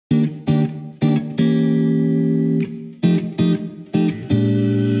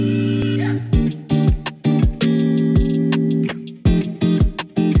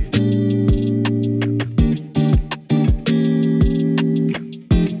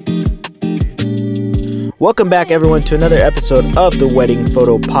Welcome back, everyone, to another episode of the Wedding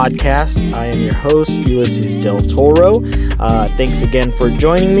Photo Podcast. I am your host, Ulysses Del Toro. Thanks again for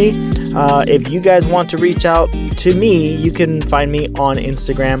joining me. If you guys want to reach out to me, you can find me on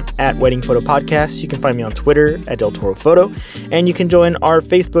Instagram at Wedding Photo Podcast. You can find me on Twitter at DelToroPhoto, and you can join our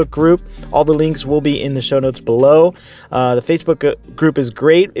Facebook group. All the links will be in the show notes below. The Facebook group is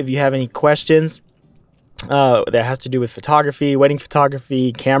great if you have any questions that has to do with photography, wedding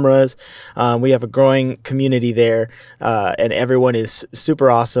photography, cameras. We have a growing community there, and everyone is super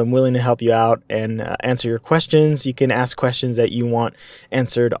awesome, willing to help you out and answer your questions. You can ask questions that you want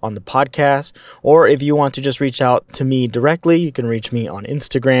answered on the podcast, or if you want to just reach out to me directly, you can reach me on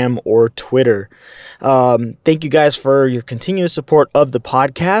Instagram or Twitter. Thank you guys for your continuous support of the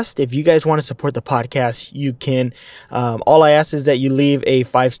podcast. If you guys want to support the podcast, you can, all I ask is that you leave a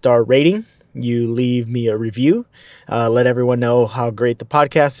 5-star rating. You leave me a review, let everyone know how great the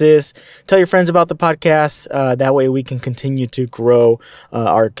podcast is. Tell your friends about the podcast. That way we can continue to grow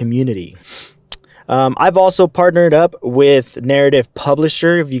our community. I've also partnered up with Narrative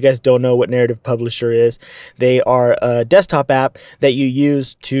Publisher. If you guys don't know what Narrative Publisher is, they are a desktop app that you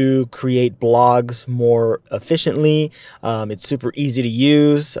use to create blogs more efficiently. It's super easy to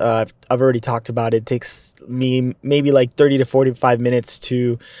use. I've already talked about it. It takes me maybe like 30 to 45 minutes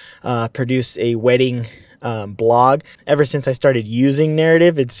to produce a wedding blog. Ever since I started using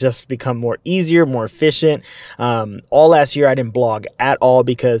Narrative, it's just become more easier, more efficient. All last year I didn't blog at all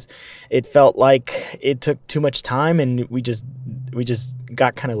because it felt like it took too much time, and we just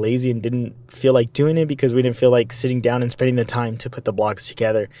got kind of lazy and didn't feel like doing it because we didn't feel like sitting down and spending the time to put the blogs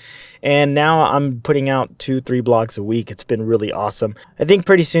together. And now I'm putting out 2-3 blogs a week. It's been really awesome. I think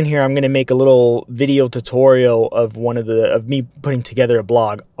pretty soon here I'm going to make a little video tutorial of me putting together a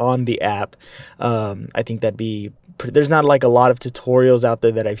blog on the app. I think there's not like a lot of tutorials out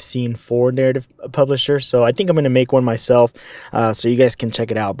there that I've seen for Narrative Publisher, so I think I'm going to make one myself so you guys can check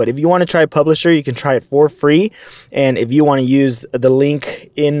it out. But if you want to try Publisher, you can try it for free, and if you want to use the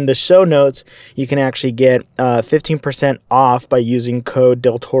link in the show notes, you can actually get 15% off by using code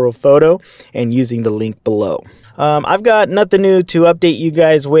DelToroPhoto and using the link below. I've got nothing new to update you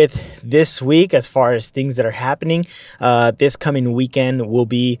guys with this week as far as things that are happening. This coming weekend will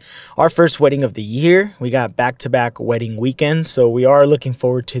be our first wedding of the year. We got back-to-back wedding weekends, so we are looking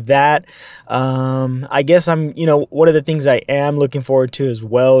forward to that. I guess one of the things I am looking forward to as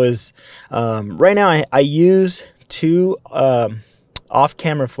well is right now I use 2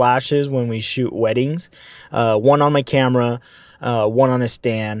 off-camera flashes when we shoot weddings. One on my camera, one on a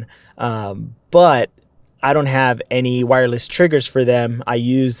stand, but I don't have any wireless triggers for them. I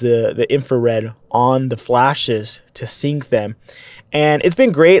use the infrared on the flashes to sync them. And it's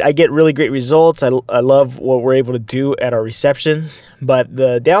been great. I get really great results. I love what we're able to do at our receptions. But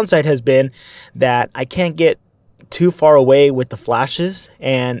the downside has been that I can't get too far away with the flashes.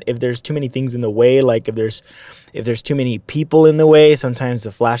 And if there's too many things in the way, like if there's too many people in the way, sometimes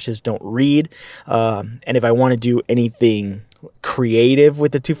the flashes don't read. And if I want to do anything creative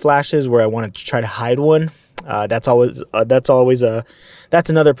with the 2 flashes where I want to try to hide one, that's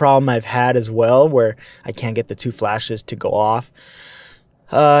another problem I've had as well, where I can't get the 2 flashes to go off.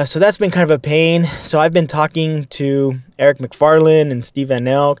 So that's been kind of a pain. So I've been talking to Eric McFarlane and Steve Van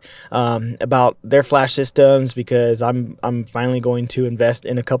Elk about their flash systems, because I'm finally going to invest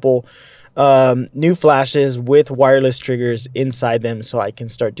in a couple new flashes with wireless triggers inside them, so I can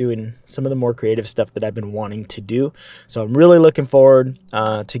start doing some of the more creative stuff that I've been wanting to do. So I'm really looking forward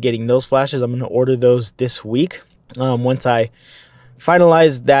to getting those flashes. I'm going to order those this week. Once I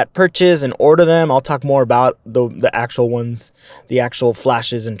finalize that purchase and order them, I'll talk more about the actual ones, the actual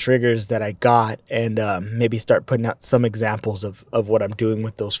flashes and triggers that I got, and maybe start putting out some examples of what I'm doing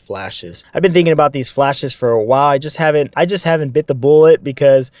with those flashes. I've been thinking about these flashes for a while. I just haven't bit the bullet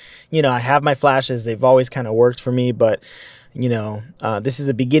because, I have my flashes. They've always kind of worked for me, but this is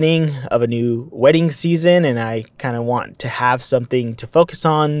the beginning of a new wedding season, and I kind of want to have something to focus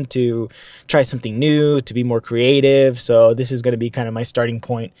on, to try something new, to be more creative. So this is going to be kind of my starting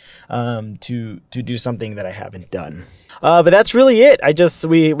point to do something that I haven't done. But that's really it.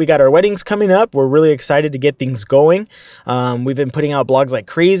 We got our weddings coming up. We're really excited to get things going. We've been putting out blogs like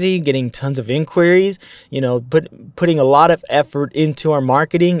crazy, getting tons of inquiries, putting a lot of effort into our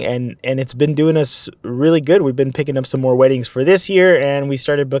marketing, and it's been doing us really good. We've been picking up some more weddings for this year, and we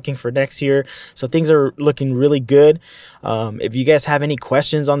started booking for next year. So things are looking really good. If you guys have any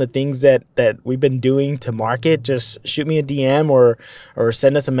questions on the things that we've been doing to market, just shoot me a DM or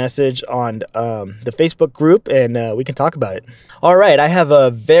send us a message on the Facebook group, and we can talk talk about it. All right, I have a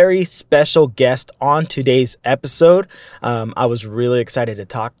very special guest on today's episode. I was really excited to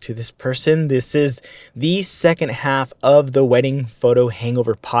talk to this person. This is the second half of the Wedding Photo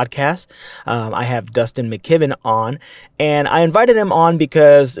Hangover Podcast. I have Dustin McKibben on, and I invited him on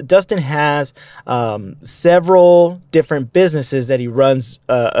because Dustin has several different businesses that he runs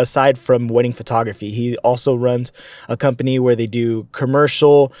aside from wedding photography. He also runs a company where they do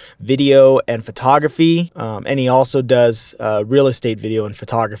commercial video and photography, and he also does real estate video and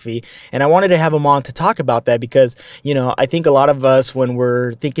photography. And I wanted to have him on to talk about that because, you know, I think a lot of us, when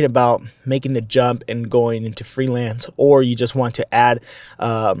we're thinking about making the jump and going into freelance, or you just want to add,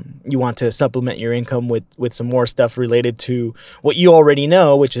 you want to supplement your income with some more stuff related to what you already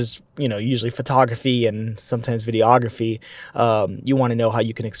know, which is, you know, usually photography and sometimes videography. You want to know how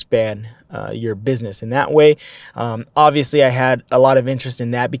you can expand your business in that way. Obviously, I had a lot of interest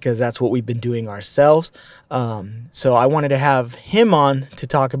in that because that's what we've been doing ourselves. So I wanted to have him on to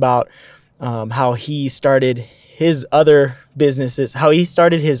talk about how he started his other businesses,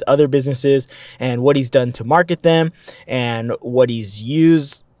 and what he's done to market them and what he's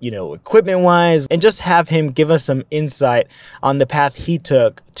used, you know, equipment wise, and just have him give us some insight on the path he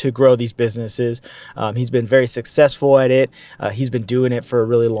took to grow these businesses. He's been very successful at it. He's been doing it for a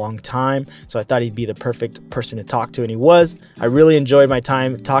really long time. So I thought he'd be the perfect person to talk to, and he was. I really enjoyed my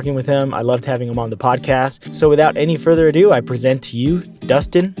time talking with him. I loved having him on the podcast. So without any further ado, I present to you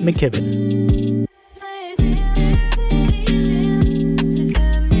Dustin McKibben.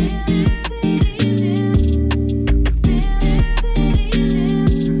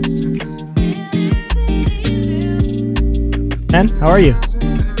 Man, how are you?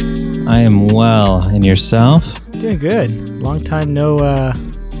 I am well. And yourself? Doing good. Long time no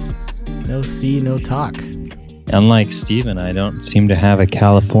talk. Unlike Steven, I don't seem to have a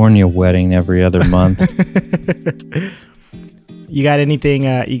California wedding every other month. You got anything?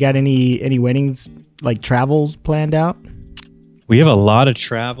 You got any weddings, like travels planned out? We have a lot of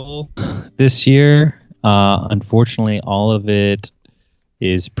travel this year. Unfortunately, all of it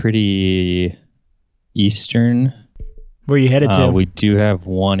is pretty Eastern. Where are you headed to? We do have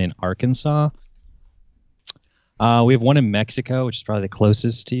one in Arkansas. We have one in Mexico, which is probably the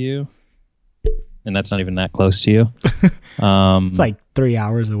closest to you. And that's not even that close to you. It's like 3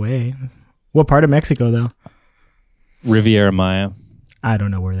 hours away. What part of Mexico, though? Riviera Maya. I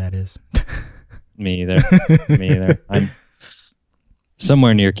don't know where that is. Me either. Me either. I'm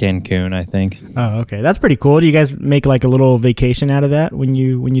somewhere near Cancun, I think. Oh, okay. That's pretty cool. Do you guys make like a little vacation out of that when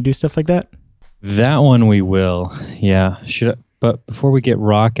you do stuff like that? That one we will, yeah. But before we get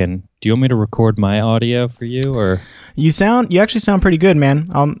rocking, do you want me to record my audio for you, or you actually sound pretty good, man.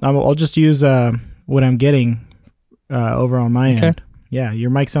 I'll just use what I'm getting over on my end. Yeah,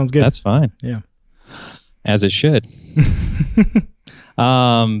 your mic sounds good. That's fine. Yeah, as it should.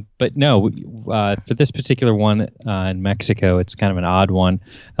 But no, for this particular one in Mexico, it's kind of an odd one.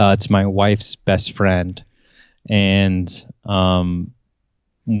 It's my wife's best friend, and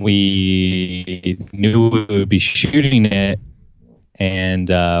we knew we would be shooting it, and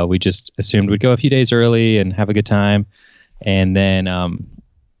we just assumed we'd go a few days early and have a good time. And then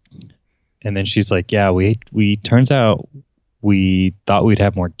she's like, yeah, we turns out we thought we'd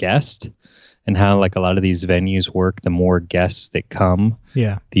have more guests, and how like a lot of these venues work, the more guests that come,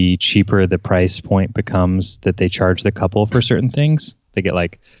 the cheaper the price point becomes that they charge the couple for certain things. They get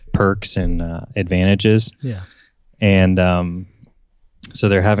like perks and advantages. Yeah. And so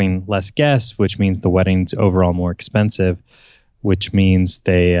they're having less guests, which means the wedding's overall more expensive, which means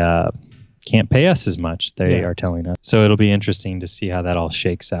they can't pay us as much, they are telling us. So it'll be interesting to see how that all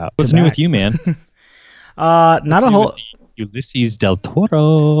shakes out. What's new with you, man? Not a whole... Ulysses Del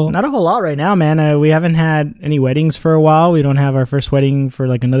Toro. Not a whole lot right now, man. We haven't had any weddings for a while. We don't have our first wedding for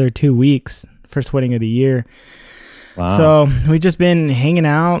like another 2 weeks. First wedding of the year. Wow. So we've just been hanging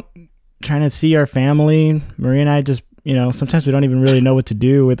out, trying to see our family. Maria and I just, you know, sometimes we don't even really know what to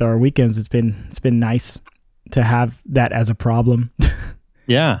do with our weekends. It's been nice to have that as a problem.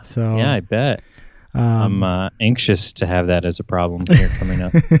 Yeah. So yeah, I bet. I'm anxious to have that as a problem here coming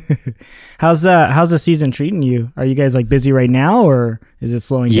up. How's the season treating you? Are you guys like busy right now, or is it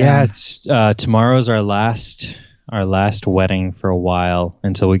slowing down? Yeah, it's tomorrow's our last wedding for a while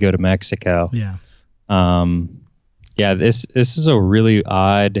until we go to Mexico. Yeah. Yeah, this is a really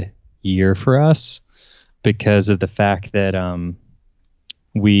odd year for us because of the fact that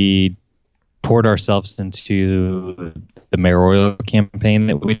we poured ourselves into the mayoral campaign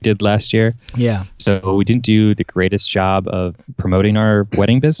that we did last year. Yeah. So we didn't do the greatest job of promoting our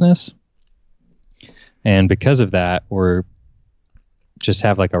wedding business. And because of that, we're just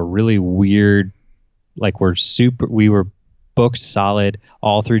have like a really weird we were booked solid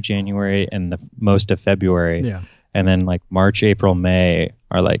all through January and the most of February. Yeah. And then like March, April, May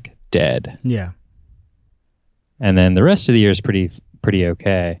are like dead. Yeah. And then the rest of the year is pretty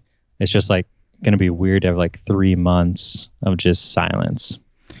okay. It's just like going to be weird to have like 3 months of just silence.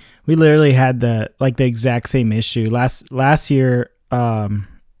 We literally had the exact same issue last year.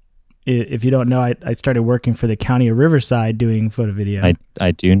 If you don't know, I started working for the county of Riverside doing photo video.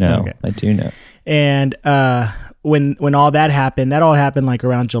 I do know. Okay. I do know. And when all that happened like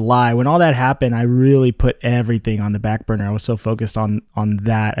around July. When all that happened, I really put everything on the back burner. I was so focused on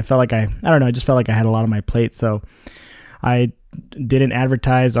that. I felt like I don't know. I just felt like I had a lot on my plate. So I didn't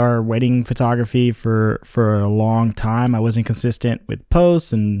advertise our wedding photography for a long time. I wasn't consistent with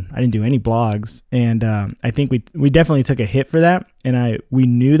posts, and I didn't do any blogs. And I think we definitely took a hit for that. And we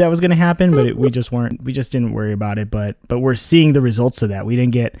knew that was going to happen, but we just didn't worry about it. But we're seeing the results of that. We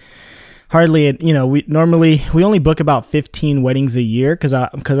didn't get hardly, we only book about 15 weddings a year because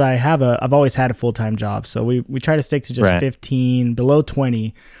I've always had a full-time job. So we try to stick to just 15, below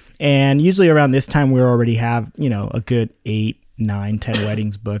 20. And usually around this time, we already have, a good 8, 9, 10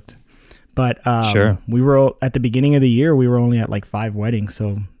 weddings booked. But sure. We were at the beginning of the year, we were only at like 5 weddings.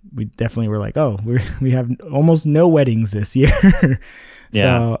 So we definitely were like, oh, we have almost no weddings this year.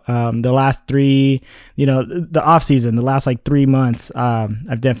 Yeah. So the last 3, the off season, the last like 3 months,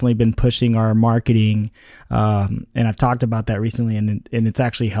 I've definitely been pushing our marketing, and I've talked about that recently, and it's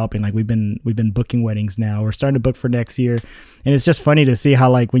actually helping. Like we've been booking weddings now. We're starting to book for next year, and it's just funny to see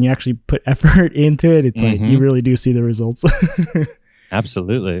how like when you actually put effort into it, it's like you really do see the results.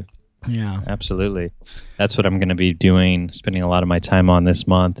 Absolutely. Yeah, absolutely. That's what I'm going to be doing, spending a lot of my time on this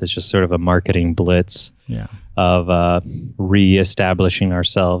month. It's just sort of a marketing blitz of reestablishing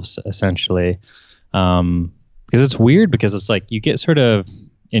ourselves, essentially. Because it's weird, because it's like you get sort of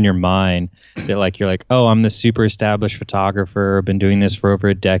in your mind that like you're like, oh, I'm this super established photographer. I've been doing this for over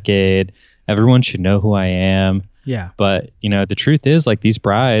a decade. Everyone should know who I am. Yeah. But, the truth is, like, these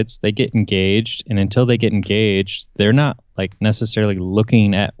brides, they get engaged, and until they get engaged, they're not like necessarily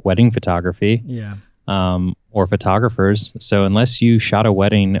looking at wedding photography. Yeah. Or photographers. So unless you shot a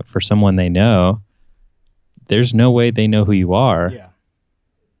wedding for someone they know, there's no way they know who you are. Yeah.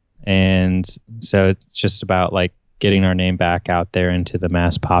 And so it's just about like getting our name back out there into the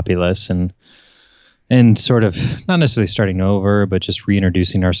mass populace, and sort of not necessarily starting over, but just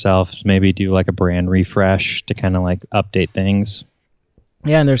reintroducing ourselves, maybe do like a brand refresh to kind of like update things.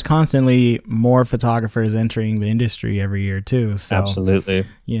 Yeah, and there's constantly more photographers entering the industry every year too. So absolutely.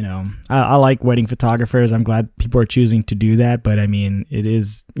 I like wedding photographers. I'm glad people are choosing to do that, but I mean, it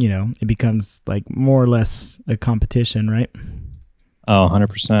is, it becomes like more or less a competition, right? Oh,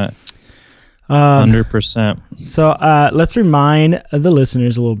 100%. 100%. So let's remind the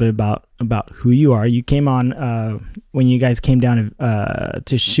listeners a little bit about who you are. You came on when you guys came down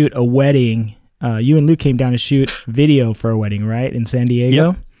to shoot a wedding. You and Luke came down to shoot video for a wedding, right? In San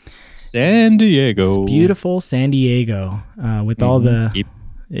Diego? Yep. San Diego. It's beautiful San Diego with all the...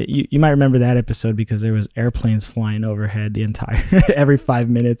 You might remember that episode because there was airplanes flying overhead the entire... every 5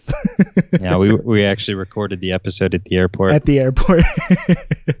 minutes. Yeah, we actually recorded the episode at the airport. At the airport.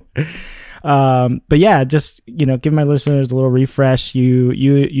 But yeah, just, give my listeners a little refresh.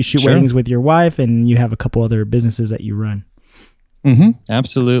 You shoot weddings with your wife, and you have a couple other businesses that you run.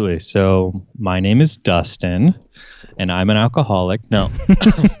 Absolutely. So my name is Dustin, and I'm an alcoholic. No,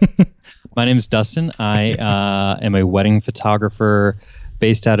 my name is Dustin. I am a wedding photographer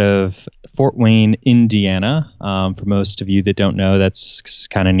based out of Fort Wayne, Indiana. For most of you that don't know, that's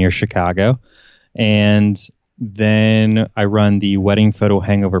kind of near Chicago. And then I run the Wedding Photo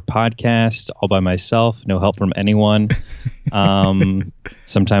Hangover Podcast all by myself, no help from anyone.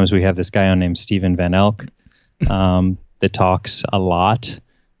 Sometimes we have this guy on named Steven Van Elk that talks a lot.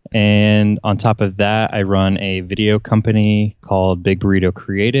 And on top of that, I run a video company called Big Burrito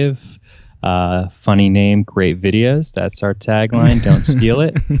Creative. Funny name, great videos. That's our tagline. Don't steal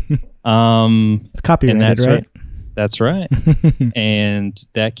it. It's copyrighted, right? That's right. And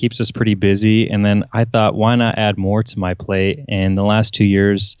that keeps us pretty busy. And then I thought, why not add more to my plate? And the last 2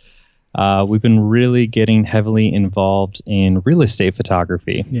 years, we've been really getting heavily involved in real estate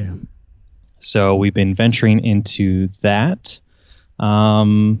photography. Yeah. So we've been venturing into that,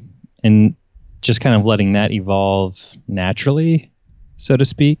 and just kind of letting that evolve naturally, so to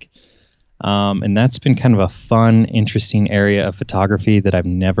speak. And that's been kind of a fun, interesting area of photography that I've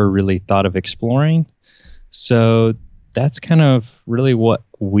never really thought of exploring. So that's kind of really what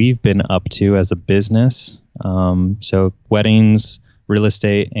we've been up to as a business. So weddings, real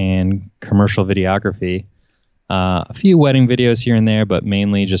estate, and commercial videography. A few wedding videos here and there, but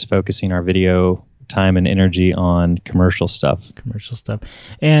mainly just focusing our video time and energy on commercial stuff.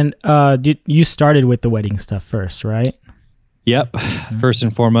 And you started with the wedding stuff first, right? Yep. Mm-hmm. First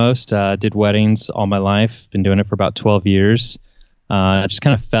and foremost, did weddings all my life. Been doing it for about 12 years. I just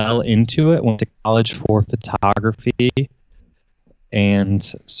kind of fell into it, went to college for photography, and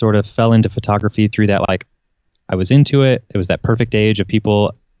sort of fell into photography through that. Like, I was into it. It was that perfect age of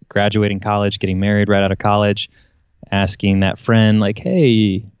people graduating college, getting married right out of college, asking that friend, like,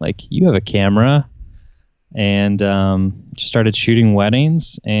 hey, like, you have a camera, and just started shooting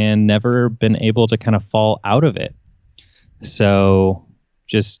weddings and never been able to kind of fall out of it. So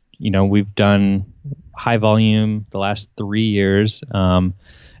just, we've done high volume the last 3 years. And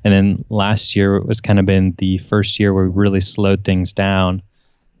then last year was kind of been the first year where we really slowed things down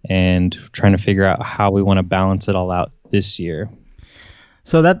and trying to figure out how we want to balance it all out this year.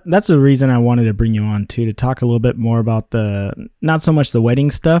 So that's the reason I wanted to bring you on too, to talk a little bit more about not so much the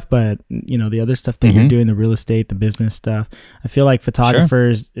wedding stuff, but the other stuff that you're doing, the real estate, the business stuff. I feel like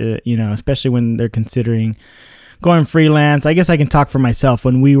photographers, especially when they're considering going freelance. I guess I can talk for myself.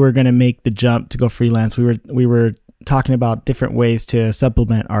 When we were going to make the jump to go freelance, we were talking about different ways to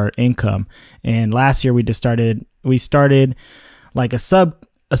supplement our income. And last year we started like a sub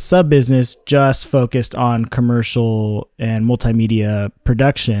business just focused on commercial and multimedia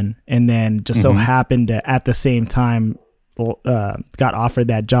production, and then just so happened to at the same time got offered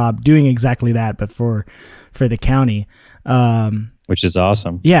that job doing exactly that, but for the county. Which is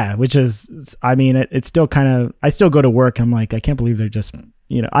awesome. Yeah, which is, I mean, it's still kind of, I still go to work and I'm like, I can't believe they're just,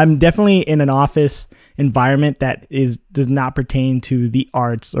 I'm definitely in an office environment that does not pertain to the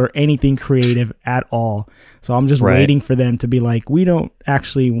arts or anything creative at all. So I'm just waiting for them to be like, we don't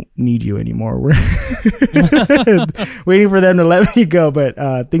actually need you anymore. We're waiting for them to let me go,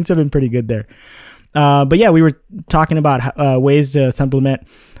 but things have been pretty good there. But yeah, we were talking about ways to supplement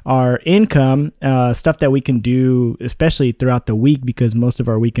our income, stuff that we can do, especially throughout the week, because most of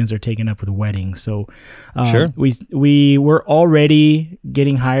our weekends are taken up with weddings. So we were already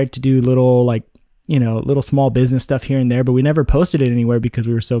getting hired to do little small business stuff here and there, but we never posted it anywhere because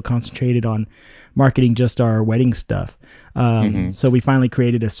we were so concentrated on marketing just our wedding stuff. So we finally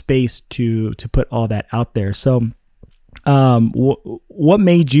created a space to put all that out there. So what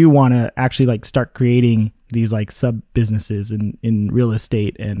made you want to actually start creating these sub businesses in real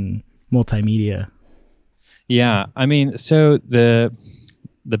estate and multimedia? Yeah, I mean, so the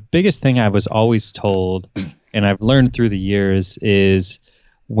biggest thing I was always told, and I've learned through the years, is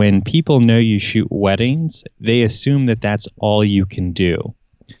when people know you shoot weddings, they assume that that's all you can do.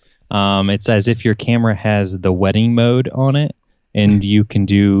 It's as if your camera has the wedding mode on it and you can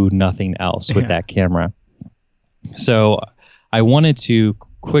do nothing else with that camera. So I wanted to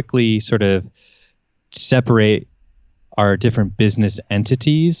quickly sort of separate our different business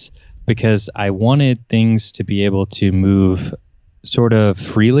entities, because I wanted things to be able to move sort of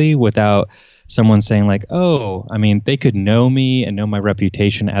freely without someone saying like, oh, I mean, they could know me and know my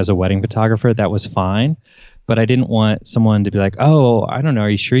reputation as a wedding photographer. That was fine. But I didn't want someone to be like, oh, I don't know, are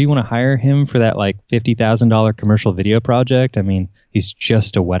you sure you want to hire him for that $50,000 commercial video project? I mean, he's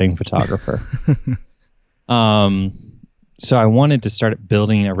just a wedding photographer. So I wanted to start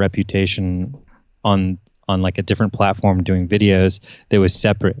building a reputation on a different platform doing videos that was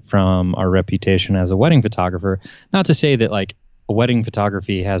separate from our reputation as a wedding photographer. Not to say that wedding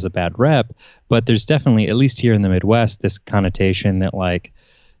photography has a bad rep, but there's definitely, at least here in the Midwest, this connotation that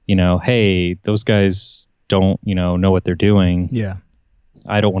hey, those guys don't, know what they're doing. Yeah.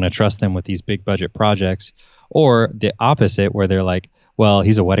 I don't want to trust them with these big budget projects. Or the opposite, where they're like, well,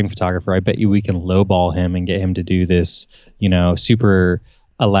 he's a wedding photographer. I bet you we can lowball him and get him to do this, super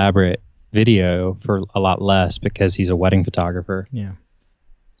elaborate video for a lot less because he's a wedding photographer. Yeah.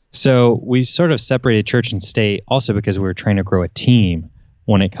 So we sort of separated church and state also because we were trying to grow a team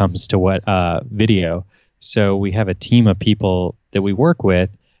when it comes to video. So we have a team of people that we work with,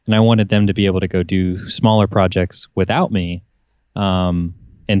 and I wanted them to be able to go do smaller projects without me.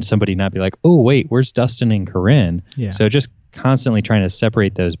 And somebody not be like, oh, wait, where's Dustin and Corinne? Yeah. So just constantly trying to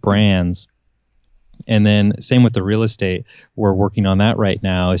separate those brands. And then same with the real estate. We're working on that right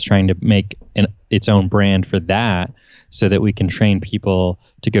now, is trying to make its own brand for that so that we can train people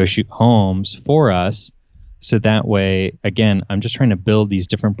to go shoot homes for us. So that way, again, I'm just trying to build these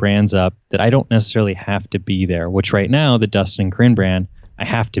different brands up that I don't necessarily have to be there, which right now, the Dustin and Corinne brand, I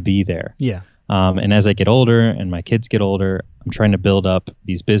have to be there. Yeah. And as I get older and my kids get older, I'm trying to build up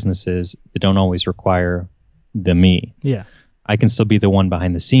these businesses that don't always require me. Yeah. I can still be the one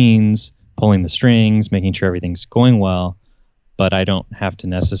behind the scenes, pulling the strings, making sure everything's going well, but I don't have to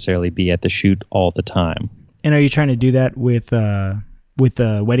necessarily be at the shoot all the time. And are you trying to do that with with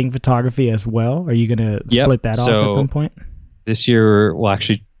wedding photography as well? Are you going to split that off at some point? This year, well,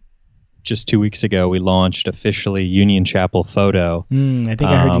 actually, just 2 weeks ago, we launched officially Union Chapel Photo. I think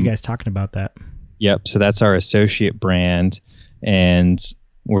I heard you guys talking about that. Yep. So that's our associate brand, and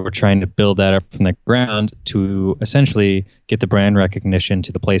we're trying to build that up from the ground to essentially get the brand recognition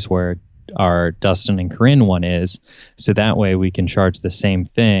to the place where our Dustin and Corinne one is. So that way we can charge the same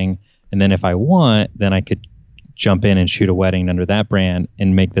thing. And then if I want, then I could jump in and shoot a wedding under that brand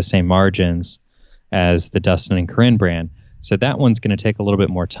and make the same margins as the Dustin and Corinne brand. So that one's going to take a little bit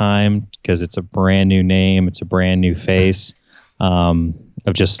more time because it's a brand new name. It's a brand new face of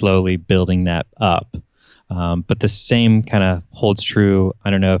just slowly building that up. But the same kind of holds true. I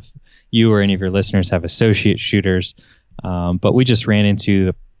don't know if you or any of your listeners have associate shooters, but we just ran into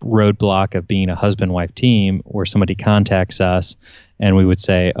the roadblock of being a husband-wife team where somebody contacts us and we would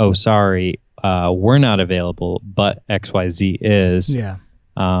say, oh, sorry, we're not available, but XYZ is. Yeah.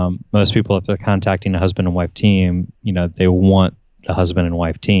 Most people, if they're contacting a husband and wife team, they want the husband and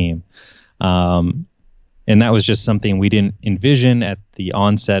wife team. And that was just something we didn't envision at the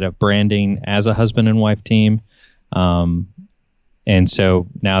onset of branding as a husband and wife team. And so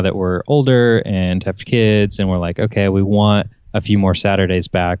now that we're older and have kids and we're like, okay, we want a few more Saturdays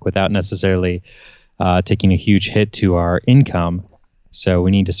back without necessarily taking a huge hit to our income. So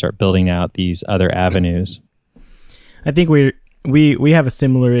we need to start building out these other avenues. I think we have a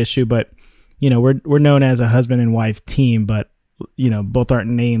similar issue, but we're known as a husband and wife team, but both our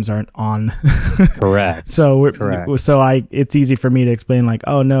names aren't on. Correct. So Correct. It's easy for me to explain like,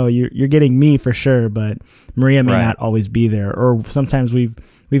 oh no, you're getting me for sure, but Maria may not always be there. Or sometimes we've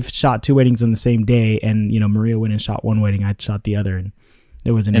shot 2 weddings on the same day, and Maria went and shot one wedding, I shot the other, and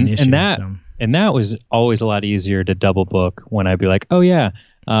it wasn't an issue. And that was always a lot easier to double book when I'd be like, oh yeah,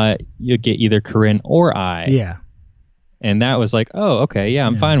 you get either Corinne or I. Yeah. And that was like, oh, okay, yeah,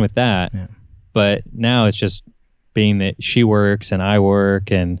 I'm fine with that. Yeah. But now it's just being that she works and I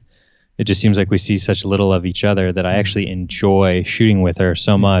work, and it just seems like we see such little of each other that I actually enjoy shooting with her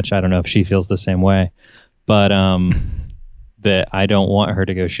so much. I don't know if she feels the same way, but that I don't want her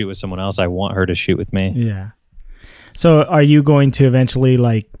to go shoot with someone else. I want her to shoot with me. Yeah. So are you going to eventually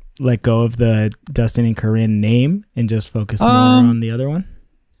let go of the Dustin and Corinne name and just focus more on the other one?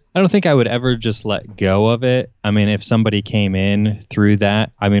 I don't think I would ever just let go of it. I mean, if somebody came in through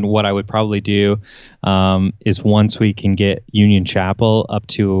that, what I would probably do is once we can get Union Chapel up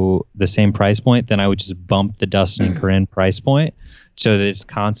to the same price point, then I would just bump the Dustin and Corinne price point so that it's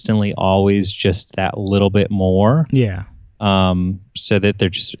constantly always just that little bit more. Yeah. So that they're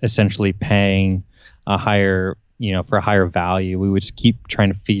just essentially paying a higher, for a higher value. We would just keep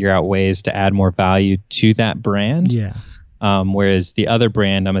trying to figure out ways to add more value to that brand. Yeah. Whereas the other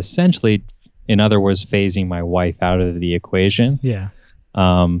brand, I'm essentially, in other words, phasing my wife out of the equation. Yeah.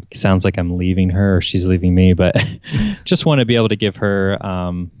 Sounds like I'm leaving her or she's leaving me, but just want to be able to give her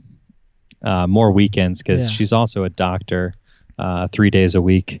more weekends because she's also a doctor 3 days a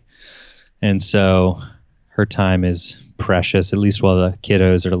week. And so her time is precious, at least while the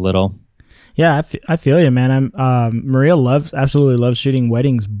kiddos are little. Yeah, I feel you, man. Maria absolutely loves shooting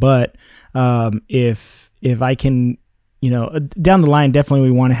weddings, but if I can, down the line, definitely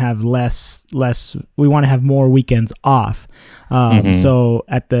we want to have we want to have more weekends off. So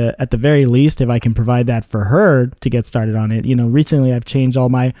at the very least, if I can provide that for her to get started on it, recently I've changed all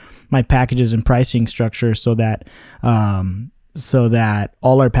my packages and pricing structure so that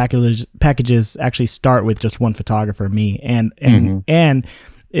all our packages actually start with just one photographer, me, and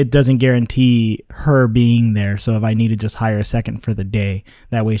it doesn't guarantee her being there. So if I need to just hire a second for the day,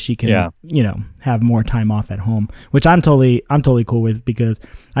 that way she can, have more time off at home, which I'm totally cool with because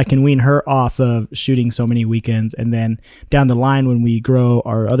I can wean her off of shooting so many weekends. And then down the line, when we grow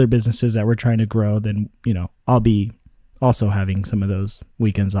our other businesses that we're trying to grow, then, I'll be also having some of those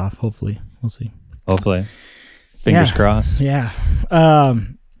weekends off. Hopefully. We'll see. Hopefully. Fingers crossed. Yeah.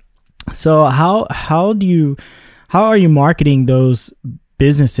 So how are you marketing those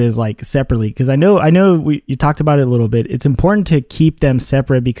businesses like separately? Because I know you talked about it a little bit. It's important to keep them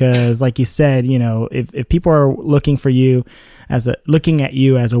separate because, like you said, if people are looking at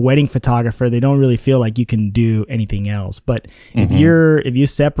you as a wedding photographer, they don't really feel like you can do anything else. But if you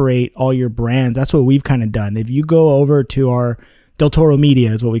separate all your brands, that's what we've kind of done. If you go over to our Del Toro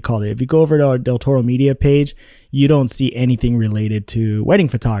Media is what we call it. If you go over to our Del Toro Media page, you don't see anything related to wedding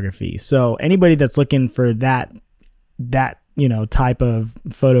photography. So anybody that's looking for that type of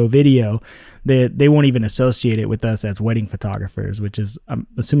photo video, they won't even associate it with us as wedding photographers, which is, I'm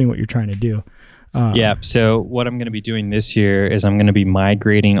assuming, what you're trying to do. Yeah. So what I'm going to be doing this year is I'm going to be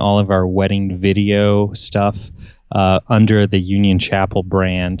migrating all of our wedding video stuff under the Union Chapel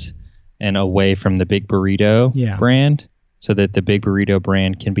brand and away from the Big Burrito brand, so that the Big Burrito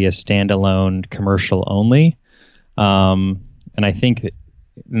brand can be a standalone commercial only. And I think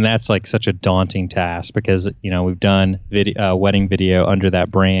that's like such a daunting task because, we've done wedding video under that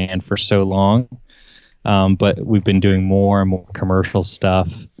brand for so long. But we've been doing more and more commercial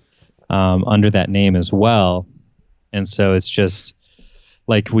stuff under that name as well. And so it's just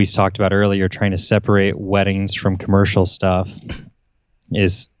like we talked about earlier, trying to separate weddings from commercial stuff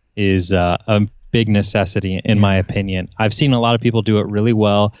is a big necessity, in my opinion. I've seen a lot of people do it really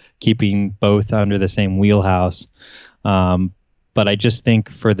well, keeping both under the same wheelhouse. But I just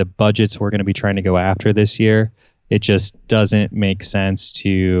think for the budgets we're going to be trying to go after this year, it just doesn't make sense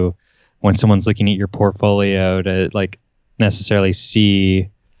to, when someone's looking at your portfolio, to like necessarily see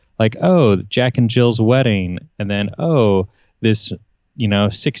like, oh, Jack and Jill's wedding, and then, oh, this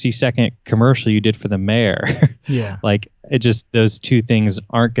 60-second commercial you did for the mayor. Yeah. Like, it just, those two things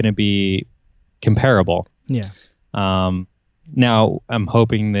aren't going to be comparable. Yeah. Now I'm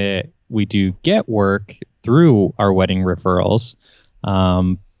hoping that we do get work through our wedding referrals,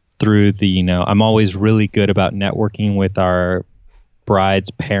 through the, I'm always really good about networking with our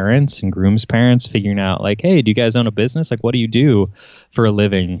bride's parents and groom's parents, figuring out like, hey, do you guys own a business? Like, what do you do for a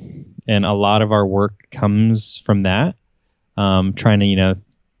living? And a lot of our work comes from that. Trying to,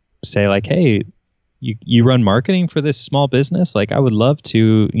 say like, hey, you run marketing for this small business? Like, I would love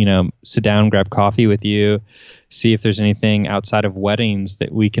to, sit down, grab coffee with you, see if there's anything outside of weddings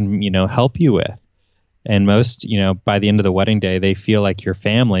that we can, help you with. And most, by the end of the wedding day, they feel like your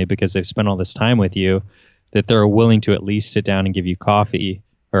family because they've spent all this time with you, that they're willing to at least sit down and give you coffee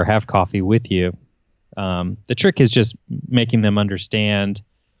or have coffee with you. The trick is just making them understand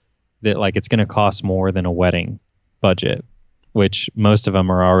that like it's going to cost more than a wedding budget, which most of them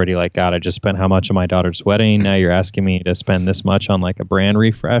are already like, God, I just spent how much on my daughter's wedding. Now you're asking me to spend this much on like a brand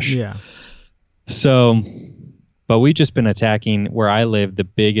refresh. Yeah. So, but we've just been attacking where I live. The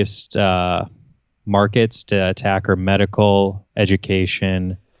biggest markets to attack are medical,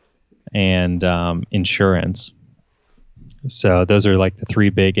 education, and insurance. So those are like the three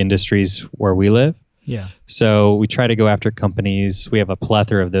big industries where we live. Yeah. So we try to go after companies. We have a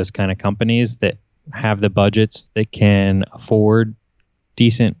plethora of those kind of companies that have the budgets that can afford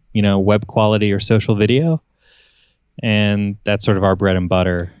decent, web quality or social video. And that's sort of our bread and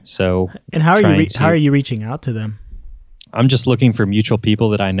butter. So, and how are you reaching out to them? I'm just looking for mutual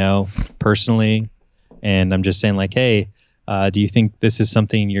people that I know personally. And I'm just saying like, hey, do you think this is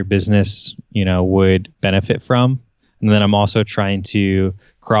something your business, would benefit from? And then I'm also trying to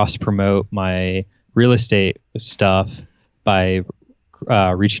cross promote my real estate stuff by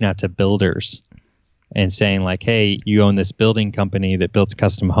reaching out to builders and saying like, hey, you own this building company that builds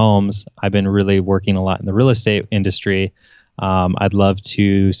custom homes. I've been really working a lot in the real estate industry. I'd love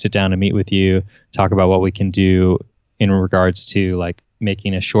to sit down and meet with you, talk about what we can do in regards to like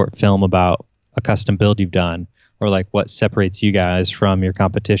making a short film about a custom build you've done, or like what separates you guys from your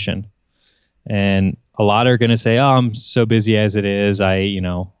competition. And a lot are going to say, oh, I'm so busy as it is. I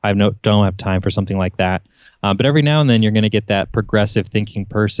don't have time for something like that. But every now and then you're going to get that progressive thinking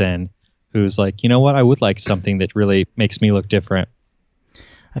person who's like, you know what, I would like something that really makes me look different.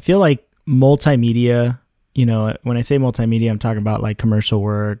 I feel like multimedia, when I say multimedia, I'm talking about like commercial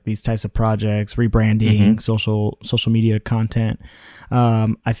work, these types of projects, rebranding, social media content.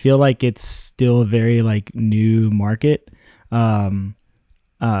 I feel like it's still a very like new market.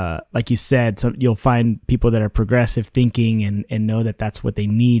 Like you said, you'll find people that are progressive thinking and know that that's what they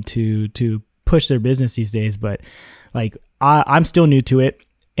need to push their business these days. But like I'm still new to it,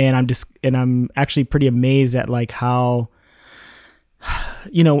 and I'm actually pretty amazed at like how,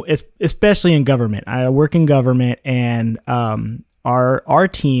 especially in government. I work in government, and our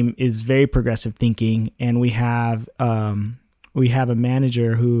team is very progressive thinking, and we have a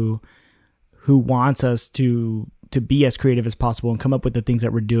manager who wants us to be as creative as possible and come up with the things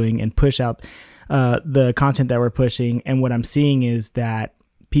that we're doing and push out the content that we're pushing. And what I'm seeing is that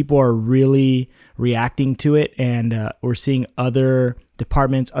people are really reacting to it, and we're seeing other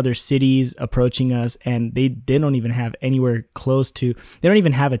departments, other cities approaching us, and they don't even have anywhere close to, they don't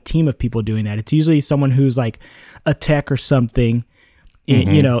even have a team of people doing that. It's usually someone who's like a tech or something,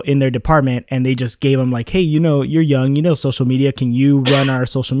 in their department, and they just gave them like, hey, you're young, social media, can you run our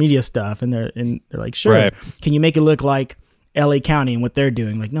social media stuff? And they're like, sure. Right. Can you make it look like LA County and what they're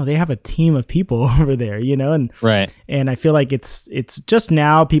doing? Like, no, they have a team of people over there, and right. And I feel like it's just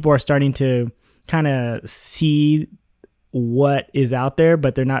now people are starting to kind of see what is out there,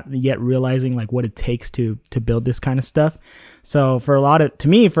 but they're not yet realizing like what it takes to build this kind of stuff. So for a lot of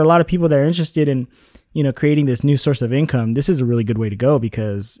people that are interested in creating this new source of income, this is a really good way to go,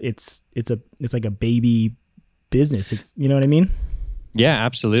 because it's like a baby business. It's, you know what I mean? Yeah,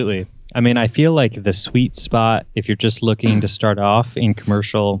 absolutely. I mean, I feel like the sweet spot, if you're just looking to start off in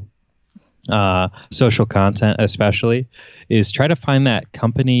commercial social content, especially, is try to find that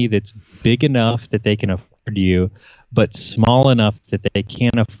company that's big enough that they can afford you, but small enough that they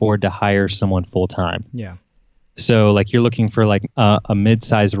can't afford to hire someone full time. Yeah. So like you're looking for like a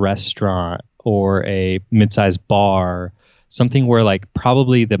mid-sized restaurant or a mid-sized bar, something where like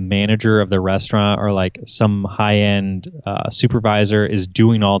probably the manager of the restaurant or like some high-end supervisor is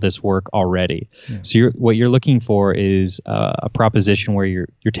doing all this work already. Yeah. So what you're looking for is a proposition where you're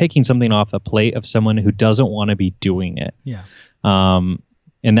taking something off a plate of someone who doesn't want to be doing it. Yeah.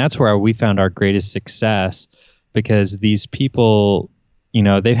 And that's where we found our greatest success, because these people,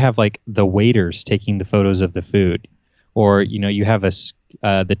 they have like the waiters taking the photos of the food, or you have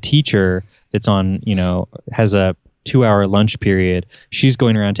the teacher that's on, has a 2-hour lunch period. She's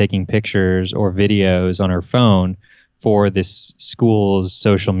going around taking pictures or videos on her phone for this school's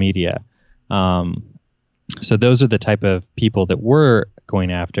social media. So those are the type of people that we're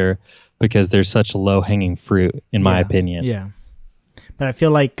going after, because there's such low-hanging fruit, in my opinion. Yeah. But I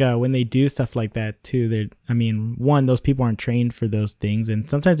feel like when they do stuff like that too, one, those people aren't trained for those things, and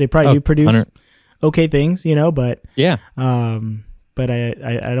sometimes they probably do produce 100. Okay things, but yeah. But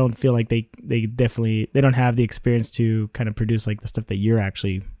I don't feel like they don't have the experience to kind of produce like the stuff that you're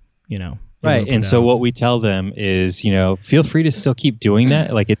actually, right. And so what we tell them is, feel free to still keep doing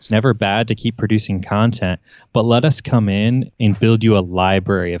that. Like, it's never bad to keep producing content, but let us come in and build you a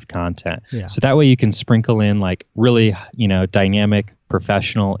library of content. Yeah. So that way you can sprinkle in like really, dynamic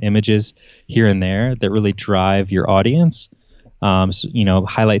professional images here and there that really drive your audience. So,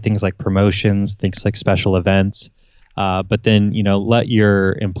 highlight things like promotions, things like special events. But then, let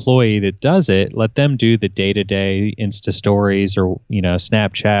your employee that does it, let them do the day-to-day Insta stories or,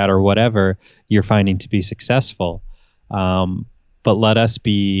 Snapchat or whatever you're finding to be successful. But let us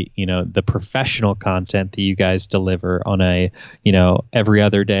be, the professional content that you guys deliver on a, every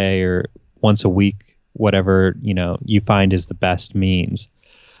other day or once a week, whatever, you find is the best means.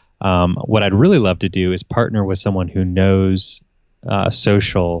 What I'd really love to do is partner with someone who knows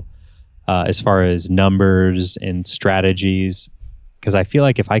social as far as numbers and strategies, because I feel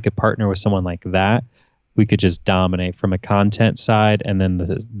like if I could partner with someone like that, we could just dominate from a content side and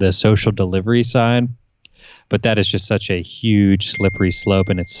then the social delivery side. But that is just such a huge slippery slope,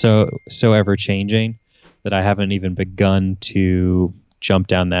 and it's so ever changing that I haven't even begun to jump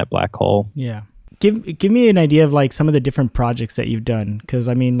down that black hole. Yeah. Give me an idea of like some of the different projects that you've done, because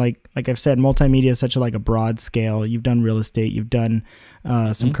I mean, like I've said, multimedia is such a broad scale. You've done real estate, you've done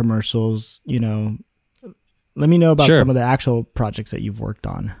some commercials. Let me know about some of the actual projects that you've worked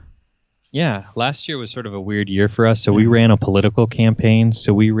on. Yeah, last year was sort of a weird year for us. So we ran a political campaign.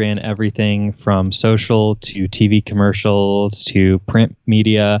 So we ran everything from social to TV commercials to print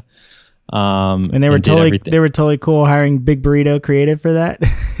media. And they were totally cool hiring Big Burrito Creative for that.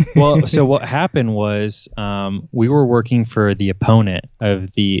 Well, so what happened was we were working for the opponent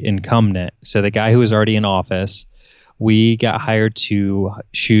of the incumbent. So the guy who was already in office, we got hired to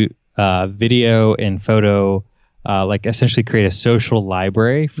shoot video and photo, like essentially create a social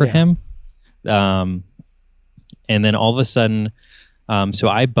library for him. And then all of a sudden, so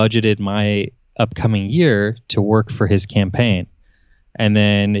I budgeted my upcoming year to work for his campaign. And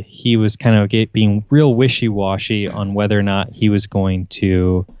then he was kind of being real wishy-washy on whether or not he was going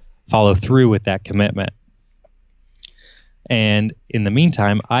to follow through with that commitment. And in the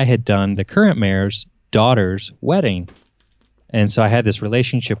meantime, I had done the current mayor's daughter's wedding. And so I had this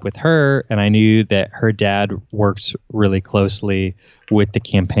relationship with her, and I knew that her dad worked really closely with the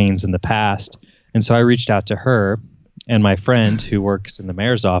campaigns in the past. And so I reached out to her and my friend who works in the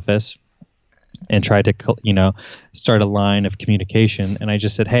mayor's office and tried to, start a line of communication. And I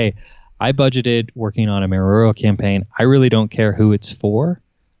just said, hey, I budgeted working on a mayoral campaign. I really don't care who it's for.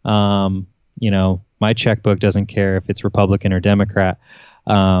 My checkbook doesn't care if it's Republican or Democrat.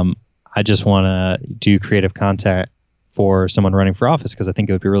 I just want to do creative content for someone running for office because I think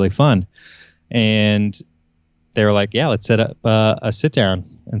it would be really fun. And they were like, yeah, let's set up a sit down.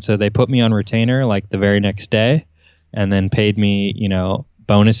 And so they put me on retainer like the very next day and then paid me,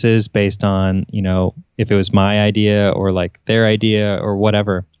 bonuses based on, if it was my idea or like their idea or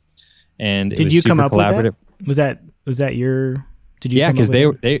whatever. And did you come up with that? Was that your? Did you? Yeah, because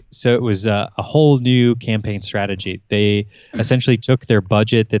so it was a whole new campaign strategy. They essentially took their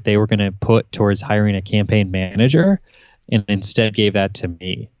budget that they were going to put towards hiring a campaign manager, and instead gave that to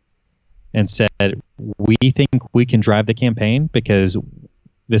me, and said, "We think we can drive the campaign because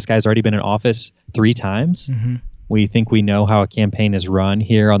this guy's already been in office 3 times. We think we know how a campaign is run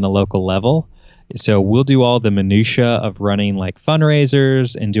here on the local level. So we'll do all the minutia of running like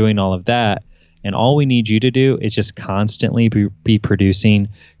fundraisers and doing all of that. And all we need you to do is just constantly be producing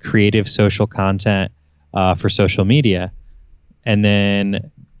creative social content for social media. And then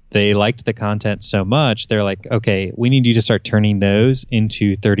they liked the content so much, they're like, okay, we need you to start turning those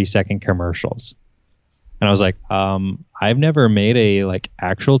into 30-second commercials. And I was like, I've never made a like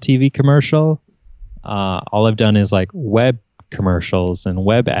actual TV commercial. All I've done is like web commercials and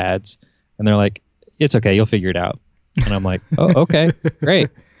web ads. And they're like, it's okay, you'll figure it out. And I'm like, oh, okay, great.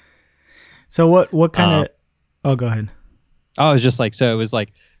 So what kind of, oh, go ahead. Oh, it was just like, so it was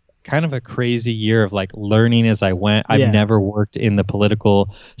like kind of a crazy year of like learning as I went. I've never worked in the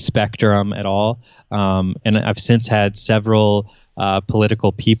political spectrum at all. And I've since had several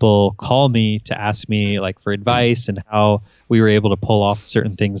political people call me to ask me like for advice and how we were able to pull off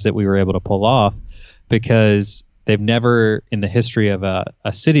certain things that we were able to pull off, because they've never in the history of a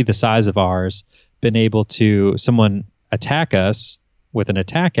city the size of ours been able to someone attack us with an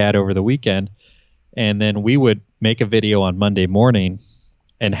attack ad over the weekend. And then we would make a video on Monday morning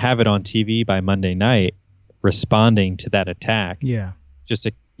and have it on TV by Monday night, responding to that attack. Yeah. Just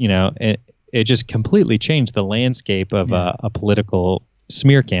to, you know, it just completely changed the landscape of a political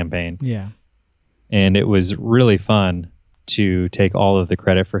smear campaign. Yeah. And it was really fun to take all of the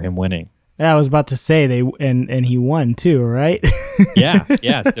credit for him winning. Yeah, I was about to say and he won too, right?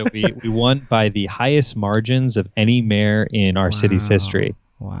 Yeah. So we won by the highest margins of any mayor in our city's history.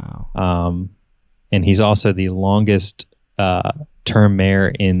 Wow. And he's also the longest term mayor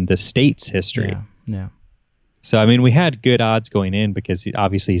in the state's history. Yeah. So, I mean, we had good odds going in because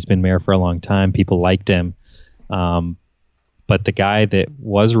obviously he's been mayor for a long time. People liked him. But the guy that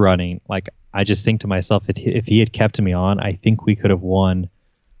was running, like, I just think to myself, if he had kept me on, I think we could have won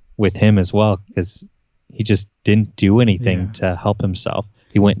with him as well, because he just didn't do anything to help himself.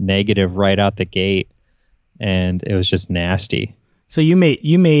 He went negative right out the gate, and it was just nasty. So you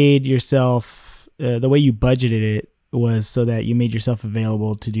made yourself, the way you budgeted it was so that you made yourself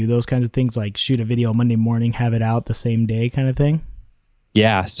available to do those kinds of things, like shoot a video Monday morning, have it out the same day kind of thing?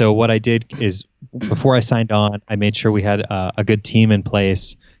 Yeah. So what I did is before I signed on, I made sure we had a good team in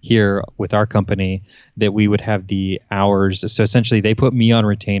place here with our company, that we would have the hours. So essentially they put me on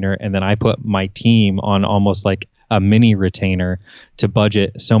retainer, and then I put my team on almost like a mini retainer to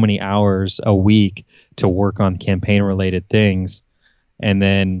budget so many hours a week to work on campaign related things. And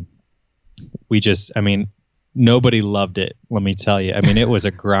then we just, I mean, nobody loved it. Let me tell you, I mean, it was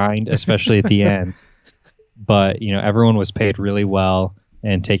a grind, especially at the end, but you know, everyone was paid really well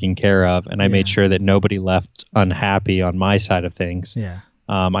and taken care of. And I made sure that nobody left unhappy on my side of things. Yeah.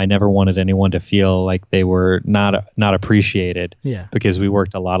 I never wanted anyone to feel like they were not appreciated. Yeah. Because we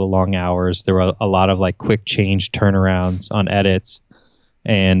worked a lot of long hours. There were a lot of like quick change turnarounds on edits,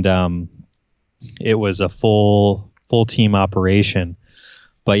 and it was a full team operation.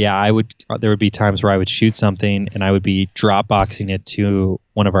 But yeah, there would be times where I would shoot something and I would be Dropboxing it to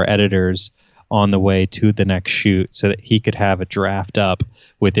one of our editors on the way to the next shoot so that he could have a draft up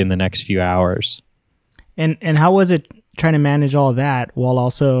within the next few hours. And how was it trying to manage all that while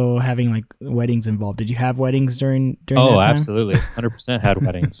also having like weddings involved? Did you have weddings during that time? Oh, absolutely. 100% had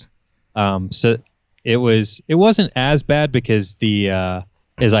weddings. So it wasn't as bad because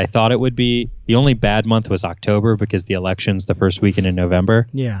as I thought it would be. The only bad month was October because the election's the first weekend in November.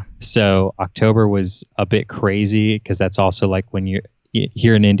 Yeah. So October was a bit crazy because that's also like when you're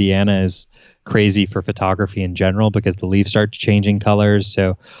here in Indiana is crazy for photography in general because the leaves start changing colors.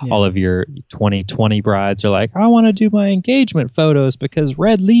 So all of your 2020 brides are like, I want to do my engagement photos because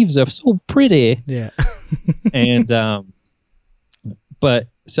red leaves are so pretty. Yeah. And but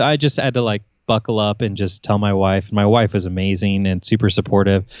so I just had to like buckle up and just tell my wife. My wife was amazing and super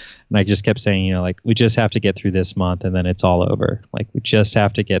supportive. And I just kept saying, you know, like, we just have to get through this month and then it's all over. Like, we just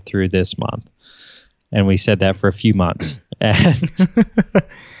have to get through this month. And we said that for a few months. And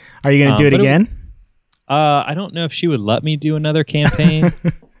are you going to do it again? I don't know if she would let me do another campaign.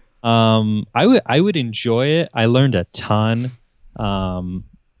 I would enjoy it. I learned a ton.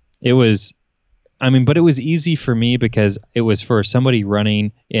 It was easy for me because it was for somebody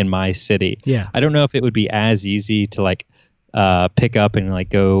running in my city. Yeah. I don't know if it would be as easy to like pick up and like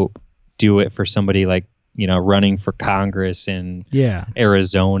go do it for somebody like, you know, running for Congress in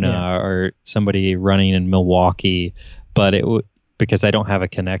Arizona or somebody running in Milwaukee, but because I don't have a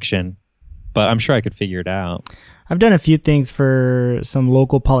connection, but I'm sure I could figure it out. I've done a few things for some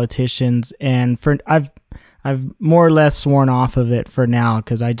local politicians, and I've I've more or less sworn off of it for now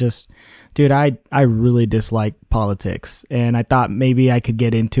because dude, I really dislike politics, and I thought maybe I could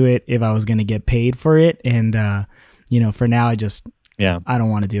get into it if I was going to get paid for it. And, for now, I don't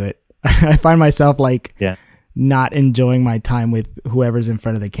want to do it. I find myself not enjoying my time with whoever's in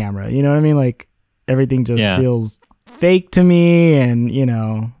front of the camera. You know what I mean? Like everything just feels fake to me. And,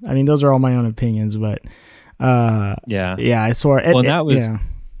 I mean, those are all my own opinions, but I swore. Well, and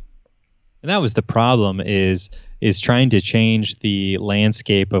that was the problem is trying to change the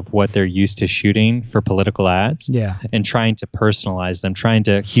landscape of what they're used to shooting for political ads. Yeah. And trying to personalize them, trying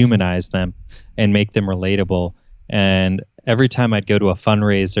to humanize them and make them relatable. And every time I'd go to a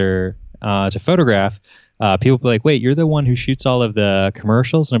fundraiser to photograph, people would be like, wait, you're the one who shoots all of the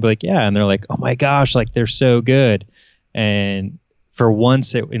commercials? And I'd be like, yeah. And they're like, oh my gosh, like they're so good. And for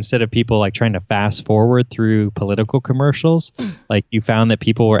once, instead of people like trying to fast forward through political commercials, like you found that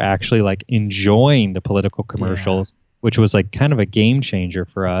people were actually like enjoying the political commercials, which was like kind of a game changer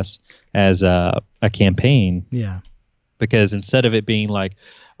for us as a campaign. Yeah. Because instead of it being like,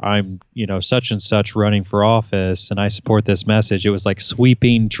 I'm, such and such running for office and I support this message, it was like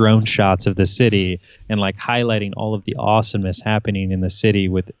sweeping drone shots of the city and like highlighting all of the awesomeness happening in the city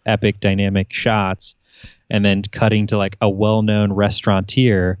with epic dynamic shots. And then cutting to like a well-known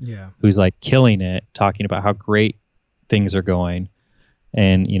restaurateur who's like killing it, talking about how great things are going.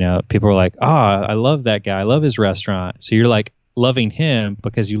 And, people are like, I love that guy. I love his restaurant. So you're like loving him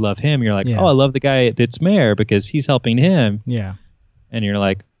because you love him. You're like, I love the guy that's mayor because he's helping him. Yeah. And you're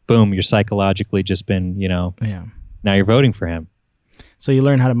like, boom, you're psychologically just been, now you're voting for him. So you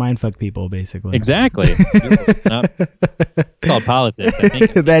learn how to mindfuck people, basically. Exactly. It's called politics. I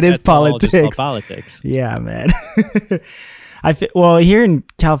think that is politics. Just called politics. Yeah, man. Well, here in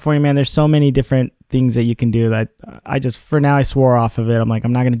California, man, there's so many different things that you can do that for now, I swore off of it. I'm like,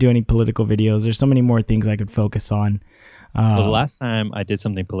 I'm not going to do any political videos. There's so many more things I could focus on. Well, the last time I did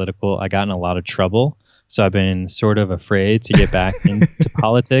something political, I got in a lot of trouble. So I've been sort of afraid to get back into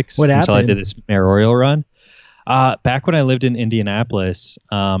politics until I did this mayoral run. Back when I lived in Indianapolis,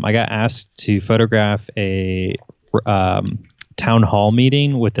 I got asked to photograph a town hall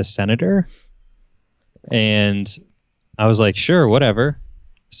meeting with a senator. And I was like, sure, whatever.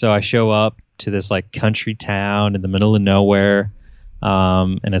 So I show up to this like country town in the middle of nowhere.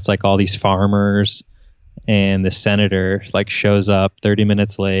 And it's like all these farmers. And the senator like shows up 30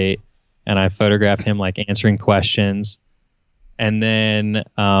 minutes late. And I photograph him like answering questions. And then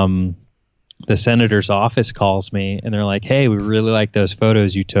the senator's office calls me and they're like, hey, we really like those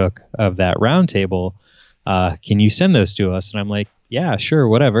photos you took of that round table. Can you send those to us? And I'm like, yeah, sure,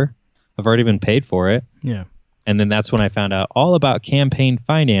 whatever. I've already been paid for it. Yeah. And then that's when I found out all about campaign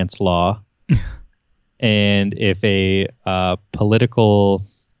finance law. And if a political,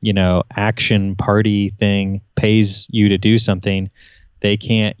 action party thing pays you to do something,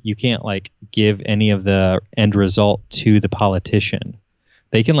 you can't like give any of the end result to the politician.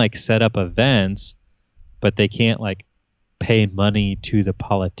 They can like set up events, but they can't like pay money to the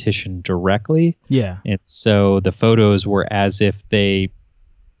politician directly. Yeah. And so the photos were as if they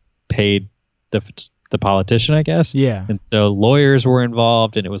paid the politician, I guess. Yeah. And so lawyers were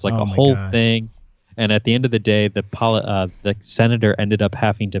involved and it was like a whole thing. And at the end of the day, the senator ended up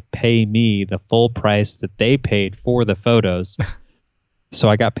having to pay me the full price that they paid for the photos. So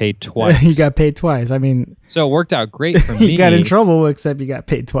I got paid twice. You got paid twice. I mean, so it worked out great for me. You got in trouble, except you got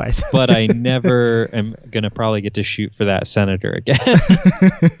paid twice. But I never am going to probably get to shoot for that senator again.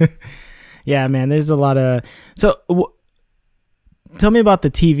 Yeah, man, there's a lot of... So tell me about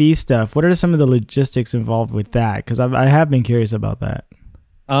the TV stuff. What are some of the logistics involved with that? Because I have been curious about that.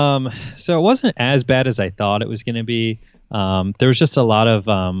 So it wasn't as bad as I thought it was going to be. There was just a lot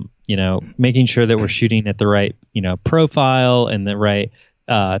of, making sure that we're shooting at the right, profile and the right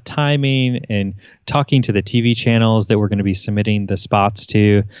timing, and talking to the TV channels that we're going to be submitting the spots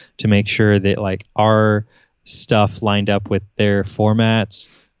to make sure that like our stuff lined up with their formats.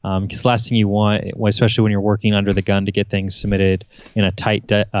 Because last thing you want, especially when you're working under the gun to get things submitted in a tight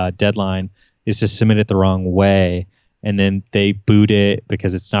deadline, is to submit it the wrong way. And then they boot it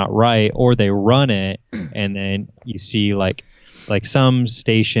because it's not right, or they run it, and then you see like some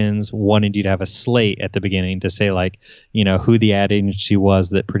stations wanted you to have a slate at the beginning to say like, who the ad agency was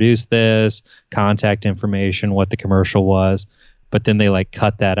that produced this, contact information, what the commercial was, but then they like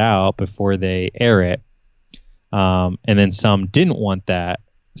cut that out before they air it. And then some didn't want that.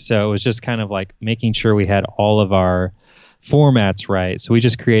 So it was just kind of like making sure we had all of our formats right. So we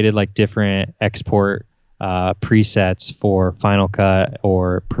just created like different export presets for Final Cut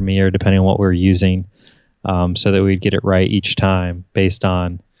or Premiere, depending on what we're using, so that we'd get it right each time based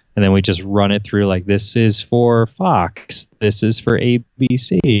on And then we just run it through like, this is for Fox, this is for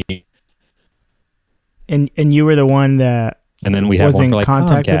ABC. And you were the one that we have was one in for like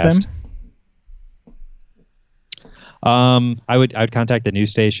contact Comcast. with them? I would contact the news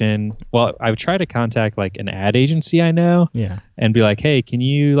station. Well, I would try to contact like an ad agency I know, and be like, hey, can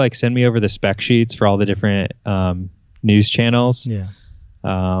you like send me over the spec sheets for all the different news channels?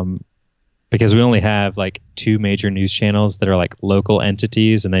 Because we only have like 2 major news channels that are like local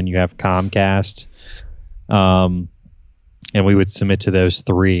entities, and then you have Comcast, and we would submit to those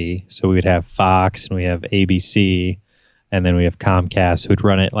 3. So we would have Fox, and we have ABC. And then we have Comcast, who would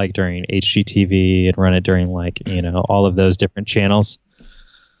run it like during HGTV and run it during like, you know, all of those different channels.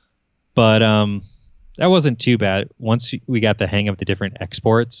 But that wasn't too bad. Once we got the hang of the different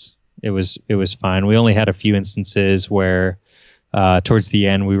exports, it was fine. We only had a few instances where towards the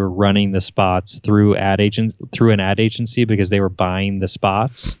end we were running the spots through an ad agency because they were buying the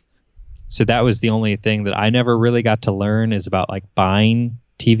spots. So that was the only thing that I never really got to learn, is about like buying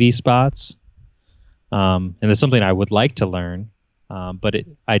TV spots. And it's something I would like to learn, but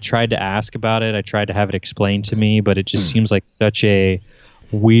I tried to ask about it. I tried to have it explained to me, but it just seems like such a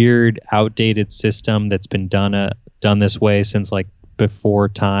weird, outdated system that's been done this way since like before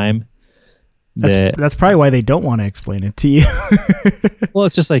time. That's probably why they don't want to explain it to you. Well,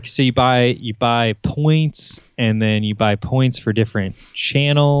 it's just like, so you buy points, and then you buy points for different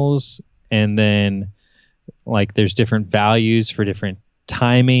channels, and then like there's different values for different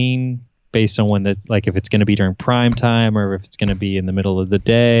timing, based on when like if it's going to be during prime time or if it's going to be in the middle of the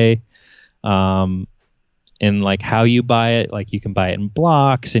day, and like how you buy it, like you can buy it in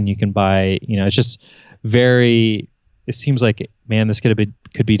blocks, and you can buy, you know, it's just it seems like, man, this could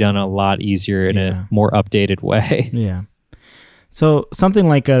be done a lot easier in a more updated way. Yeah. So something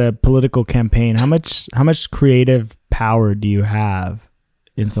like a political campaign, how much creative power do you have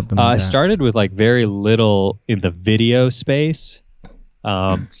in something like that? I started with like very little in the video space.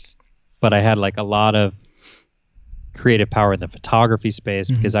 But I had like a lot of creative power in the photography space,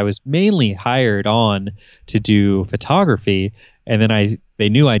 because I was mainly hired on to do photography, and then they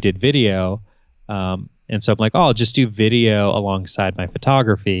knew I did video, and so I'm like, oh, I'll just do video alongside my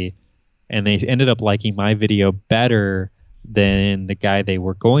photography, and they ended up liking my video better than the guy they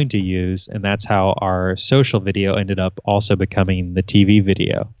were going to use, and that's how our social video ended up also becoming the TV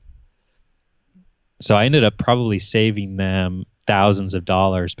video. So I ended up probably saving them thousands of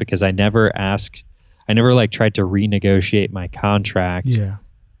dollars, because I never like tried to renegotiate my contract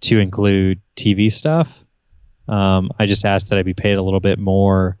to include TV stuff. I just asked that I be paid a little bit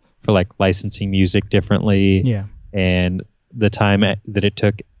more for like licensing music differently, and the time that it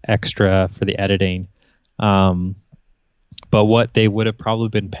took extra for the editing. But what they would have probably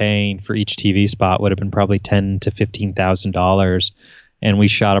been paying for each TV spot would have been probably $10,000 to $15,000, and we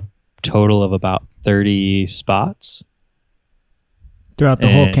shot a total of about 30 spots. Throughout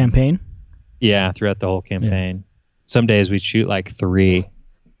the whole campaign? Yeah, throughout the whole campaign. Yeah. Some days we'd shoot like 3.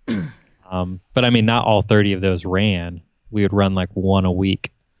 But I mean, not all 30 of those ran. We would run like 1 a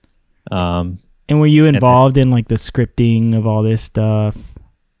week. And were you involved in like the scripting of all this stuff?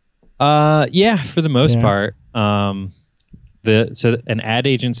 Yeah, for the most part. So an ad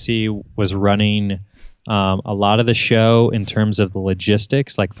agency was running a lot of the show in terms of the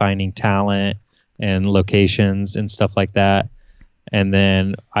logistics, like finding talent and locations and stuff like that. And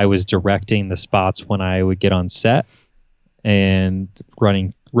then I was directing the spots when I would get on set, and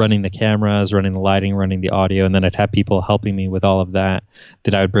running the cameras, running the lighting, running the audio, and then I'd have people helping me with all of that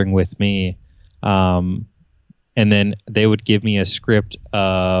I would bring with me. And then they would give me a script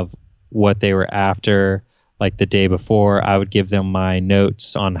of what they were after, like the day before. I would give them my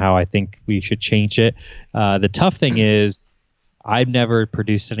notes on how I think we should change it. The tough thing is, I've never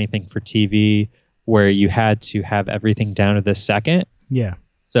produced anything for TV where you had to have everything down to the second. Yeah.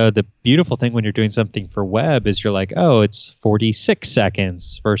 So the beautiful thing when you're doing something for web is you're like, oh, it's 46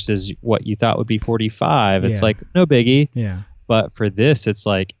 seconds versus what you thought would be 45. It's like, no biggie. Yeah. But for this, it's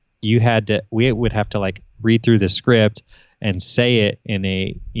like we would have to like read through the script and say it in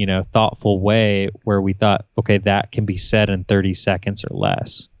a, thoughtful way where we thought, okay, that can be said in 30 seconds or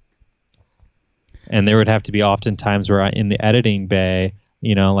less. And there would have to be often times where in the editing bay,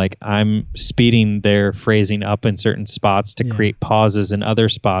 like I'm speeding their phrasing up in certain spots to create pauses in other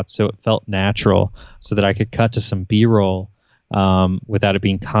spots so it felt natural, so that I could cut to some B-roll without it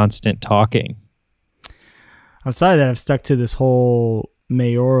being constant talking. I'm sorry that I've stuck to this whole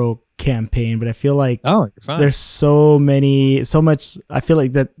mayoral campaign, but I feel like there's so much. I feel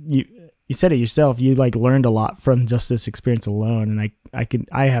like that you said it yourself. You like learned a lot from just this experience alone, and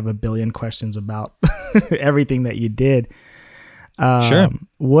I have a billion questions about everything that you did. Sure.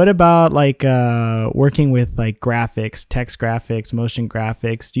 What about like working with like graphics, text graphics, motion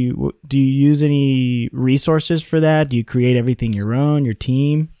graphics? Do you use any resources for that? Do you create everything your own, your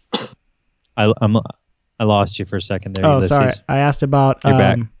team? I lost you for a second there. Oh, Ulysses. sorry. I asked about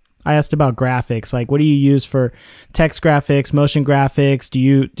graphics. Like, what do you use for text graphics, motion graphics? Do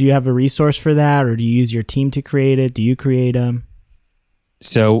you have a resource for that, or do you use your team to create it? Do you create them?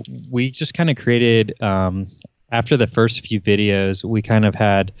 So we just kind of created, after the first few videos, we kind of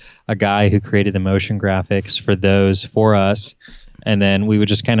had a guy who created the motion graphics for those for us. And then we would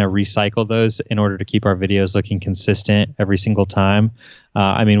just kind of recycle those in order to keep our videos looking consistent every single time.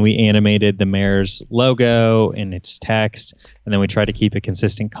 I mean, we animated the mayor's logo and its text, and then we tried to keep a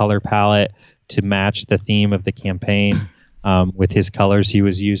consistent color palette to match the theme of the campaign with his colors he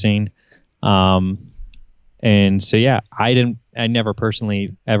was using. And so, yeah, I never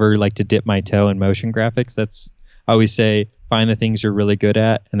personally ever like to dip my toe in motion graphics. I always say, find the things you're really good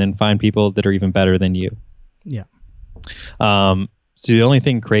at, and then find people that are even better than you. Yeah. So the only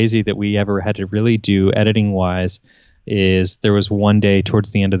thing crazy that we ever had to really do editing wise is there was one day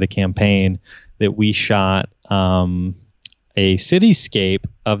towards the end of the campaign that we shot a cityscape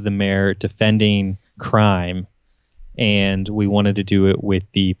of the mayor defending crime, and we wanted to do it with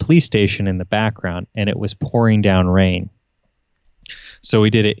the police station in the background, and it was pouring down rain. So we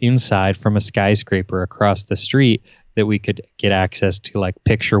did it inside from a skyscraper across the street that we could get access to like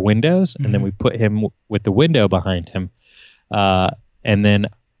picture windows, and then we put him with the window behind him. And then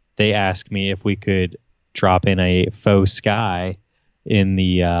they asked me if we could drop in a faux sky in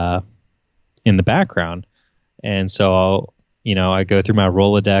the background. And so I go through my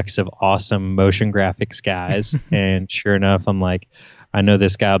Rolodex of awesome motion graphics guys, and sure enough, I'm like, I know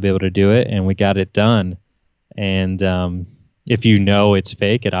this guy will be able to do it, and we got it done. And if you know it's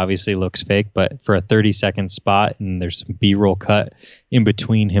fake, it obviously looks fake, but for a 30-second spot, and there's some B-roll cut in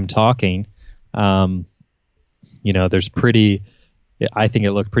between him talking, I think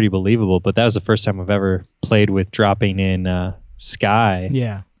it looked pretty believable. But that was the first time I've ever played with dropping in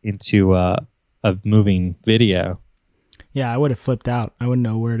sky into a moving video. Yeah, I would have flipped out. I wouldn't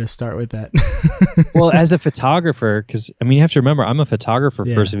know where to start with that. Well, as a photographer, because I mean, you have to remember, I'm a photographer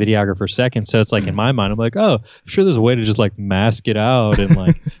first, a videographer second. So it's like in my mind, I'm like, oh, I'm sure there's a way to just like mask it out and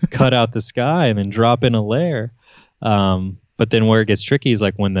like cut out the sky and then drop in a layer. But then where it gets tricky is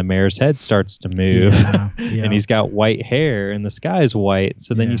like when the mayor's head starts to move and he's got white hair and the sky is white.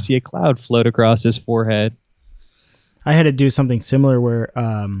 So then you see a cloud float across his forehead. I had to do something similar where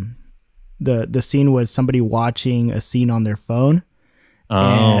the scene was somebody watching a scene on their phone.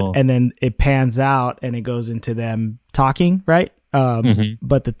 And then it pans out and it goes into them talking, right?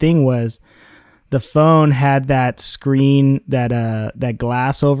 But the thing was, the phone had that screen, that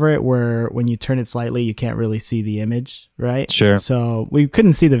glass over it where when you turn it slightly, you can't really see the image, right? Sure. So we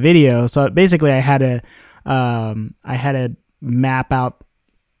couldn't see the video. So basically I had to map out,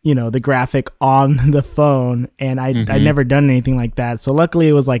 the graphic on the phone, and I'd never done anything like that. So luckily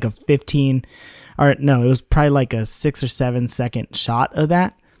it was like it was probably like a 6 or 7 second shot of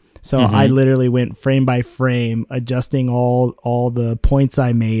that. So I literally went frame by frame, adjusting all the points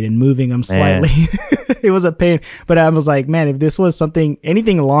I made and moving them slightly. It was a pain, but I was like, man, if this was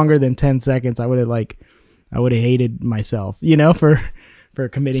anything longer than 10 seconds, I would have hated myself, for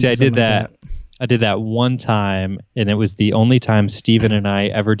committing to something like that. I did that one time, and it was the only time Steven and I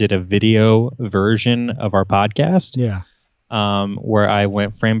ever did a video version of our podcast. Yeah. Where I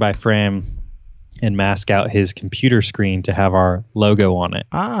went frame by frame and mask out his computer screen to have our logo on it.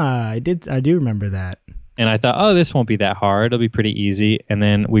 I do remember that. And I thought, oh, this won't be that hard. It'll be pretty easy. And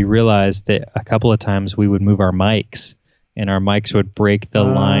then we realized that a couple of times we would move our mics, and our mics would break the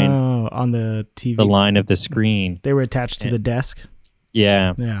line on the TV, the line of the screen. They were attached to the desk.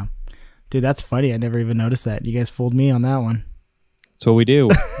 Yeah. Yeah. Dude, that's funny. I never even noticed that. You guys fooled me on that one. That's what we do.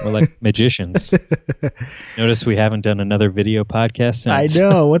 We're like magicians. Notice we haven't done another video podcast since. I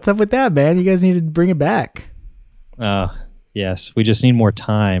know. What's up with that, man? You guys need to bring it back. Yes. We just need more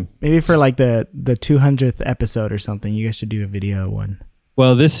time. Maybe for like the 200th episode or something, you guys should do a video one.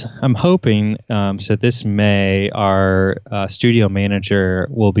 Well, I'm hoping, so this May, our studio manager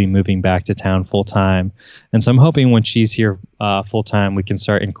will be moving back to town full time. And so I'm hoping when she's here full time, we can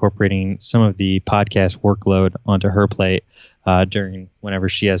start incorporating some of the podcast workload onto her plate during whenever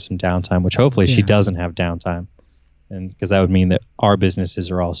she has some downtime, which hopefully she doesn't have downtime. And because that would mean that our businesses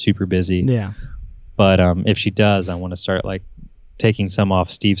are all super busy. Yeah. But if she does, I want to start like taking some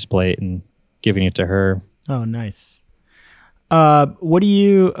off Steve's plate and giving it to her. Oh, nice. What do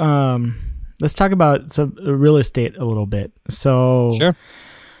you, let's talk about some real estate a little bit. So, sure.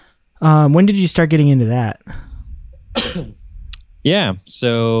 When did you start getting into that? Yeah.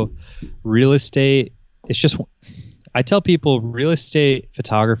 So real estate, it's just, I tell people real estate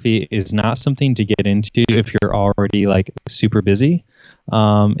photography is not something to get into if you're already like super busy.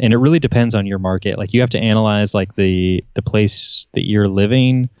 And it really depends on your market. Like you have to analyze like the place that you're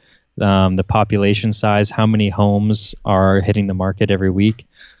living, the population size, how many homes are hitting the market every week.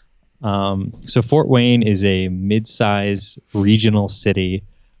 So Fort Wayne is a mid-size regional city.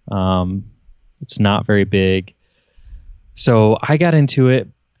 It's not very big. So I got into it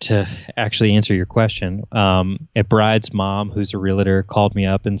to actually answer your question. A bride's mom, who's a realtor, called me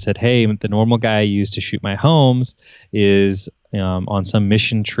up and said, hey, the normal guy I use to shoot my homes is on some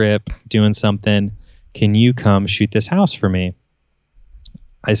mission trip doing something. Can you come shoot this house for me?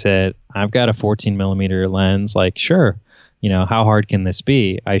 I said, I've got a 14 millimeter lens. Like, sure. How hard can this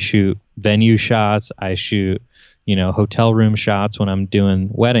be? I shoot venue shots. I shoot, hotel room shots when I'm doing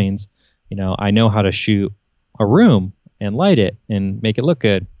weddings. I know how to shoot a room and light it and make it look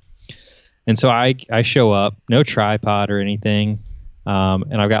good. And so I show up, no tripod or anything.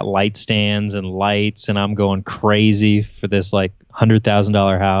 And I've got light stands and lights, and I'm going crazy for this like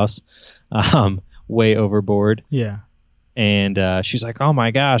 $100,000 house, way overboard. Yeah. And she's like, oh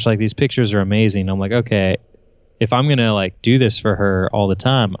my gosh, like these pictures are amazing. I'm like, okay, if I'm going to like do this for her all the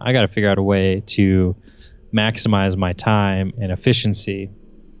time, I got to figure out a way to maximize my time and efficiency.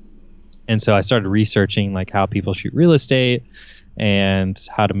 And so I started researching like how people shoot real estate and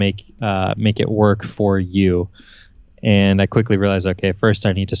how to make it work for you. And I quickly realized, okay, first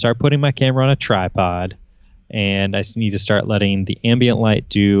I need to start putting my camera on a tripod, and I need to start letting the ambient light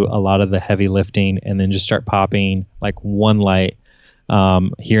do a lot of the heavy lifting, and then just start popping like one light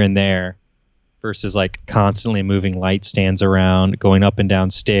here and there versus like constantly moving light stands around, going up and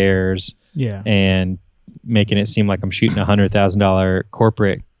down stairs, and making it seem like I'm shooting $100,000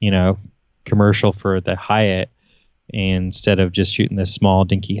 corporate, commercial for the Hyatt instead of just shooting this small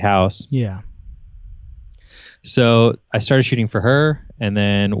dinky house. Yeah. So I started shooting for her, and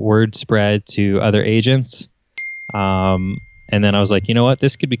then word spread to other agents. And then I was like, you know what,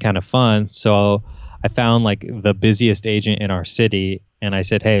 this could be kind of fun. So I found like the busiest agent in our city, and I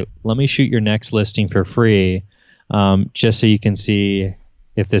said, hey, let me shoot your next listing for free, just so you can see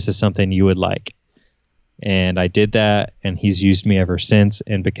if this is something you would like. And I did that, and he's used me ever since.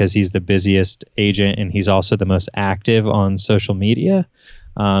 And because he's the busiest agent and he's also the most active on social media,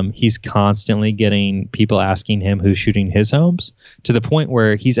 he's constantly getting people asking him who's shooting his homes, to the point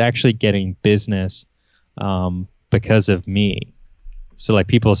where he's actually getting business because of me. So like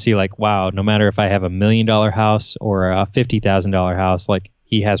people see like, wow, no matter if I have $1 million house or a $50,000 house, like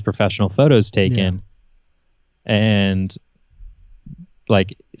he has professional photos taken. Yeah. And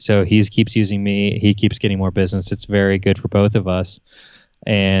like, so he keeps using me, he keeps getting more business. It's very good for both of us.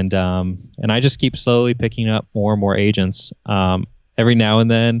 And I just keep slowly picking up more and more agents. Every now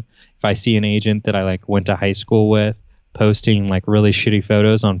and then, if I see an agent that I like went to high school with posting like really shitty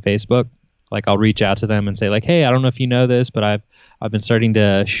photos on Facebook, like I'll reach out to them and say like, hey, I don't know if you know this, but I've been starting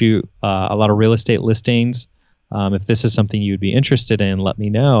to shoot a lot of real estate listings. If this is something you'd be interested in, let me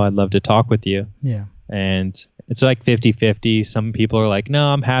know. I'd love to talk with you. Yeah. And it's like 50-50. Some people are like, no,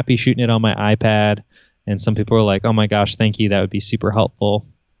 I'm happy shooting it on my iPad. And some people are like, oh my gosh, thank you. That would be super helpful.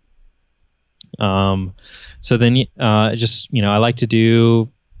 So then, just, I like to do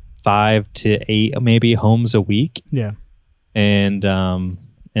 5 to 8 maybe homes a week. Yeah. And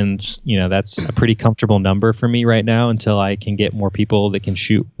that's a pretty comfortable number for me right now until I can get more people that can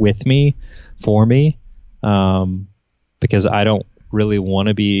shoot with me, for me. Because I don't really want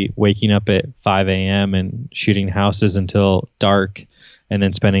to be waking up at 5 a.m. and shooting houses until dark and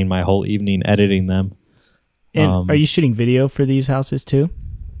then spending my whole evening editing them. And are you shooting video for these houses too?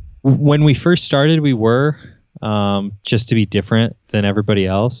 When we first started, we were, just to be different than everybody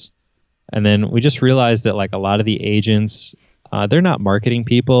else. And then we just realized that like a lot of the agents, they're not marketing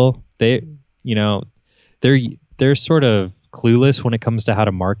people. They're sort of clueless when it comes to how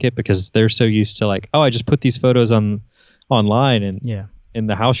to market, because they're so used to like, oh, I just put these photos online and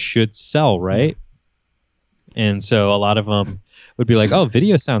the house should sell, right? Yeah. And so a lot of them would be like, oh,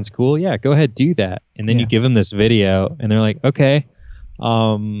 video sounds cool. Yeah, go ahead, do that. And then you give them this video and they're like, okay,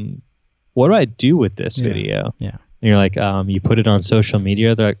 what do I do with this video? Yeah. And you're like, you put it on social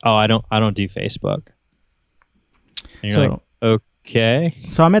media. They're like, oh, I don't do Facebook. And you're like, okay.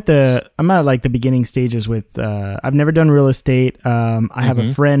 So I'm at like the beginning stages with, I've never done real estate. I have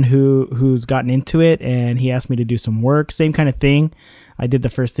a friend who's gotten into it, and he asked me to do some work, same kind of thing. I did the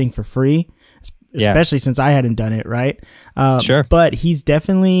first thing for free, especially since I hadn't done it. Right. Sure. But he's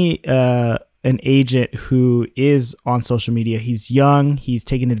definitely, an agent who is on social media. He's young. He's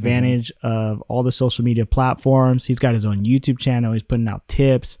taking advantage of all the social media platforms. He's got his own YouTube channel. He's putting out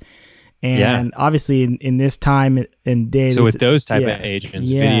tips. And obviously in this time and day. So with those type of agents,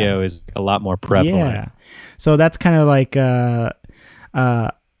 video is a lot more prevalent. Yeah. So that's kind of like,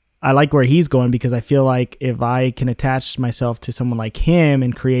 I like where he's going, because I feel like if I can attach myself to someone like him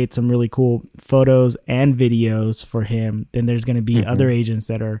and create some really cool photos and videos for him, then there's going to be other agents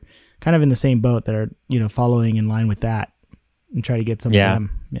that are kind of in the same boat that are, you know, following in line with that and try to get some of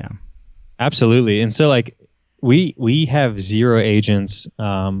them. Yeah, absolutely. And so like we have 0 agents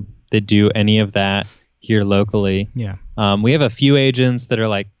that do any of that here locally. Yeah. We have a few agents that are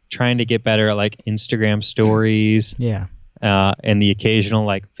like trying to get better at like Instagram stories. Yeah. And the occasional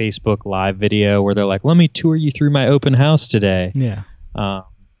like Facebook live video where they're like, let me tour you through my open house today. Yeah.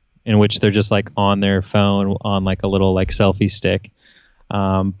 In which they're just like on their phone on like a little like selfie stick.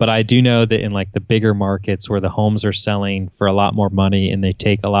 But I do know that in like the bigger markets where the homes are selling for a lot more money and they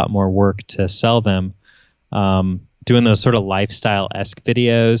take a lot more work to sell them, doing those sort of lifestyle-esque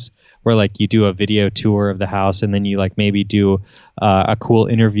videos where like you do a video tour of the house and then you like maybe do a cool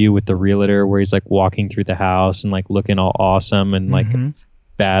interview with the realtor where he's like walking through the house and like looking all awesome and like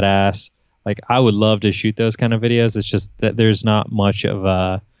badass. Like I would love to shoot those kind of videos. It's just that there's not much of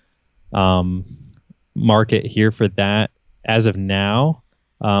a market here for that as of now.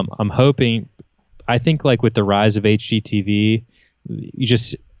 I'm hoping, I think like with the rise of HGTV,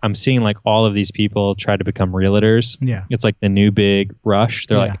 I'm seeing like all of these people try to become realtors. Yeah. It's like the new big rush.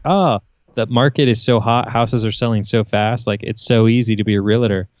 They're like, oh, the market is so hot. Houses are selling so fast. Like it's so easy to be a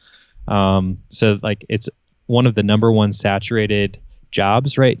realtor. So like it's one of the #1 saturated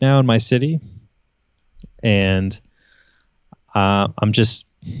jobs right now in my city. And I'm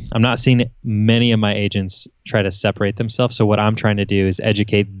not seeing many of my agents try to separate themselves. So what I'm trying to do is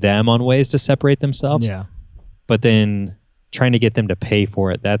educate them on ways to separate themselves. Yeah. But then trying to get them to pay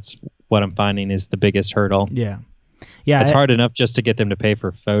for it. That's what I'm finding is the biggest hurdle. Yeah. Yeah. It's hard enough just to get them to pay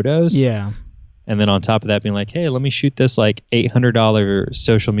for photos. Yeah. And then on top of that being like, hey, let me shoot this like $800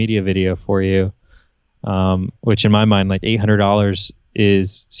 social media video for you. Which in my mind, like $800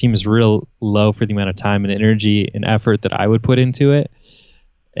 seems real low for the amount of time and energy and effort that I would put into it.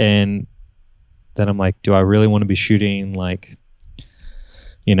 And then I'm like, do I really want to be shooting like,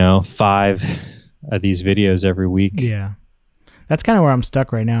 5 of these videos every week? Yeah. That's kind of where I'm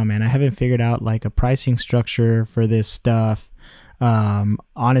stuck right now, man. I haven't figured out like a pricing structure for this stuff.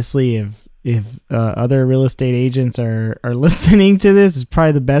 Honestly, if other real estate agents are listening to this, it's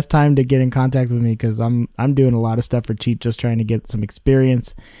probably the best time to get in contact with me, because I'm doing a lot of stuff for cheap, just trying to get some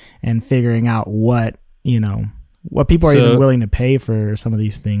experience and figuring out what people are even willing to pay for some of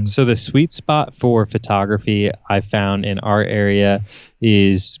these things. So the sweet spot for photography I found in our area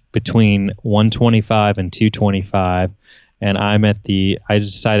is between $125 and $225. And I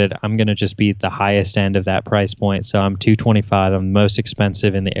decided I'm going to just be at the highest end of that price point. So I'm $225. I'm the most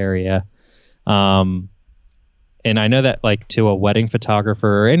expensive in the area. And I know that like to a wedding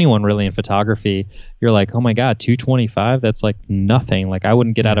photographer or anyone really in photography, you're like, oh my God, $225? That's like nothing. Like I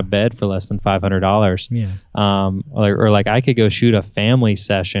wouldn't get out of bed for less than $500. Yeah. Or like I could go shoot a family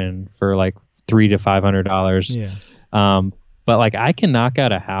session for like $300 to $500. Yeah. But like I can knock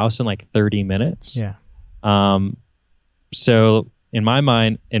out a house in like 30 minutes. Yeah. So in my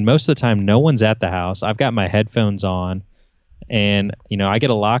mind, and most of the time, no one's at the house. I've got my headphones on, and I get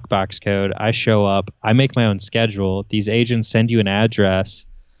a lockbox code. I show up. I make my own schedule. These agents send you an address,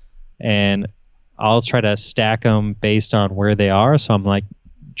 and I'll try to stack them based on where they are. So I'm like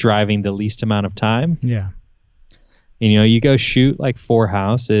driving the least amount of time. Yeah. And, you go shoot like 4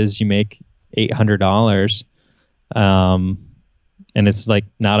 houses, you make $800. And it's like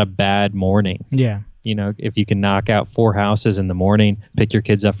not a bad morning. Yeah. If you can knock out 4 houses in the morning, pick your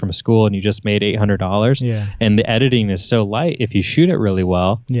kids up from school, and you just made $800. Yeah. And the editing is so light if you shoot it really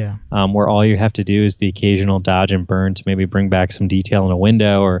well. Yeah. Where all you have to do is the occasional dodge and burn to maybe bring back some detail in a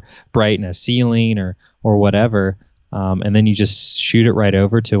window or brighten a ceiling or whatever. And then you just shoot it right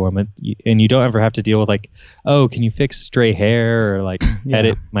over to them. And you don't ever have to deal with like, oh, can you fix stray hair or like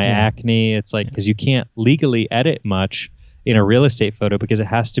edit my acne? It's like, because you can't legally edit much in a real estate photo because it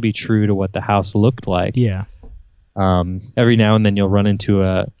has to be true to what the house looked like. Yeah. Every now and then you'll run into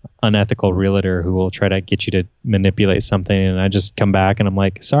a unethical realtor who will try to get you to manipulate something, and I just come back and I'm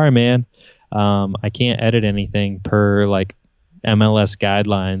like, sorry, man, I can't edit anything per like MLS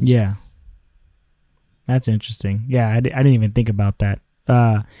guidelines. Yeah. That's interesting. Yeah, I didn't even think about that.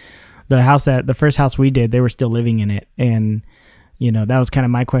 The first house we did, they were still living in it, and that was kind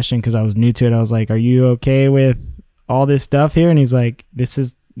of my question because I was new to it. I was like, "Are you okay with all this stuff here?" And he's like, "This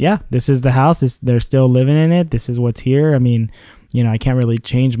is yeah, this is the house. They're still living in it. This is what's here. I mean, you know, I can't really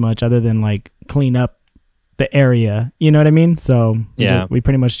change much other than like clean up the area. You know what I mean? So yeah, we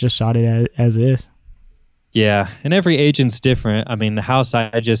pretty much just shot it as is. Yeah, and every agent's different. I mean, the house I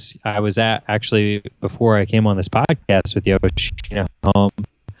was at actually before I came on this podcast with you,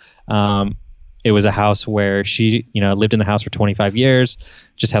 home. It was a house where she, you know, lived in the house for 25 years,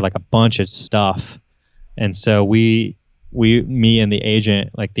 just had like a bunch of stuff, and so me and the agent,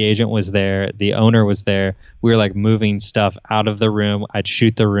 like the agent was there, the owner was there. We were like moving stuff out of the room. I'd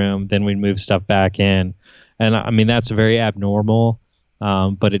shoot the room, then we'd move stuff back in, and I mean that's very abnormal.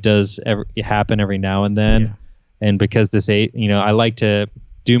 But it does happen every now and then. Yeah. And because I like to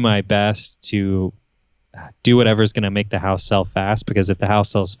do my best to do whatever is going to make the house sell fast, because if the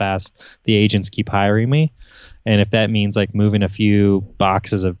house sells fast, the agents keep hiring me. And if that means like moving a few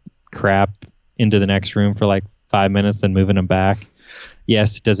boxes of crap into the next room for like 5 minutes, then moving them back.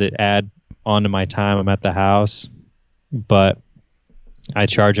 Yes. Does it add onto my time I'm at the house? But I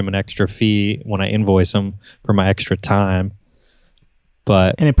charge them an extra fee when I invoice them for my extra time.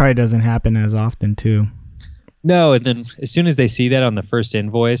 And it probably doesn't happen as often too. No, and then as soon as they see that on the first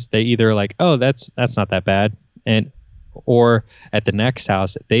invoice, they either like, oh, that's not that bad, or at the next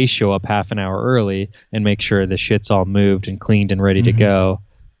house they show up half an hour early and make sure the shit's all moved and cleaned and ready to go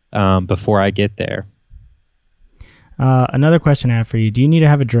before I get there. Another question I have for you: do you need to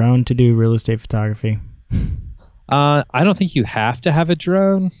have a drone to do real estate photography? I don't think you have to have a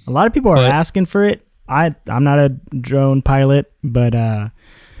drone. A lot of people are asking for it. I'm not a drone pilot, but I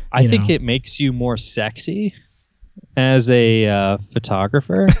think it makes you more sexy as a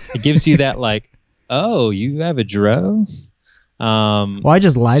photographer. It gives you that like, oh, you have a drone. Well, I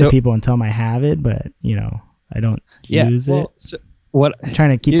just lie to people and tell them I have it, but you know, I don't use it. So I'm trying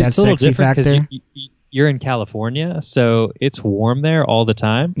to keep that sexy factor. You're in California, so it's warm there all the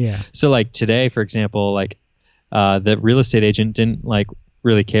time. Yeah. So like today, for example, like the real estate agent didn't like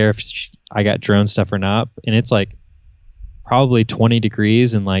really care if I got drone stuff or not, and it's like probably 20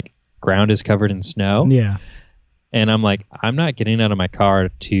 degrees and like ground is covered in snow. Yeah. And I'm like, I'm not getting out of my car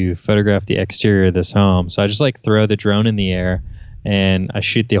to photograph the exterior of this home. So I just like throw the drone in the air and I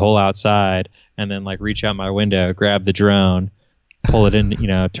shoot the whole outside, and then like reach out my window, grab the drone, pull it in,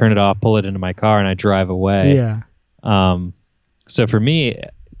 turn it off, pull it into my car, and I drive away. Yeah. So for me,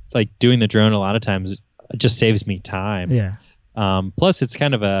 like doing the drone a lot of times it just saves me time. Yeah. Plus it's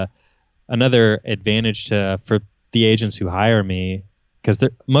kind of another advantage for the agents who hire me, because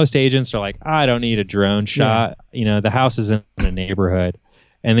most agents are like, I don't need a drone shot. Yeah. The house is in a neighborhood,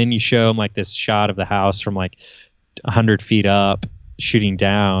 and then you show them like this shot of the house from like 100 feet up shooting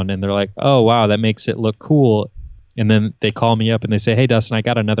down, and they're like, oh wow, that makes it look cool. And then they call me up and they say, hey Dustin, I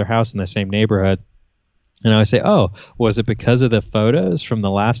got another house in the same neighborhood. And I say, oh, was it because of the photos from the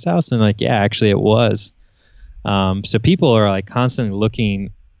last house? And like, yeah, actually it was. So people are like constantly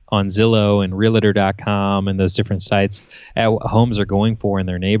looking on Zillow and Realtor.com and those different sites at what homes are going for in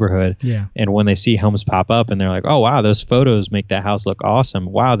their neighborhood. Yeah. And when they see homes pop up and they're like, oh wow, those photos make that house look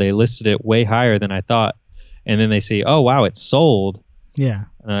awesome. Wow, they listed it way higher than I thought. And then they say, oh wow, it's sold. Yeah.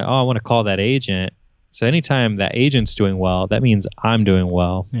 I want to call that agent. So anytime that agent's doing well, that means I'm doing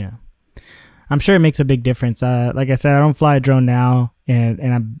well. Yeah. I'm sure it makes a big difference. Like I said, I don't fly a drone now,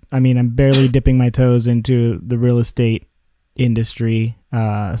 and I'm barely dipping my toes into the real estate industry.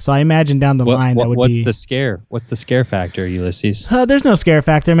 So I imagine down the line that would what's be... the scare? What's the scare factor, Ulysses? There's no scare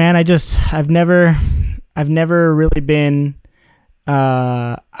factor, man. I've never really been...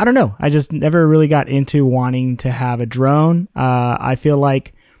 I don't know. I just never really got into wanting to have a drone. I feel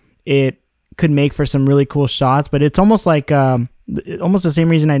like it could make for some really cool shots, but it's almost like almost the same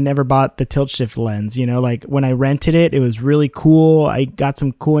reason I never bought the tilt shift lens. Like when I rented it, it was really cool. I got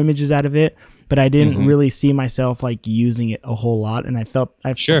some cool images out of it, but I didn't really see myself like using it a whole lot. And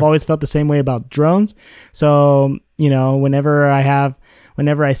I've always felt the same way about drones. So, whenever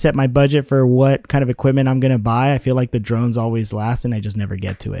I set my budget for what kind of equipment I'm going to buy, I feel like the drones always last and I just never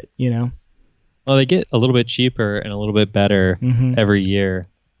get to it, Well, they get a little bit cheaper and a little bit better every year.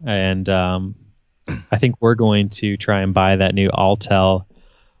 And I think we're going to try and buy that new Altel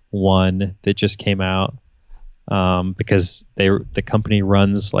one that just came out, because the company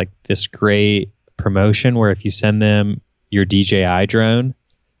runs like this great promotion where if you send them your DJI drone,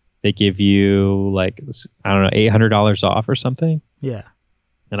 they give you like, I don't know, $800 off or something. Yeah.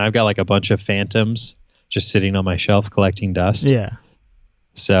 And I've got like a bunch of Phantoms just sitting on my shelf collecting dust. Yeah.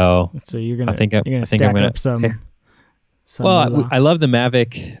 So you're gonna stack up some. Well, I love the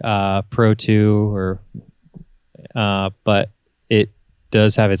Mavic Pro 2, but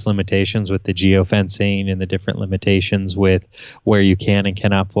does have its limitations with the geofencing and the different limitations with where you can and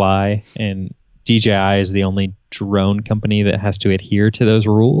cannot fly. And DJI is the only drone company that has to adhere to those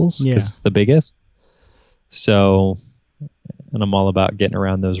rules because it's the biggest. So, and I'm all about getting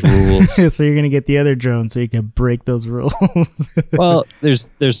around those rules. So you're going to get the other drone so you can break those rules. Well, there's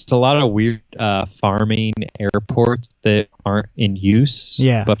a lot of weird farming airports that aren't in use,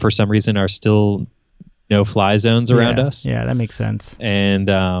 but for some reason are still no fly zones around us. Yeah, that makes sense.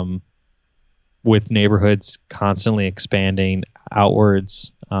 And with neighborhoods constantly expanding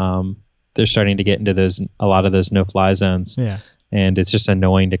outwards, they're starting to get into a lot of those no fly zones. Yeah. And it's just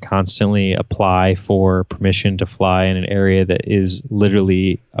annoying to constantly apply for permission to fly in an area that is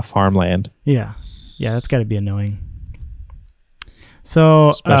literally a farmland. Yeah. Yeah, that's got to be annoying. So,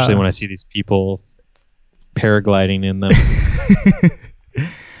 especially when I see these people paragliding in them.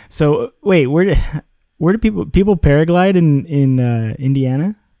 So, wait, where do people paraglide in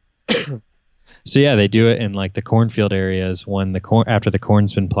Indiana? So yeah, they do it in like the cornfield areas when after the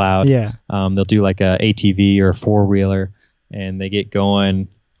corn's been plowed. Yeah. They'll do like a ATV or a 4-wheeler, and they get going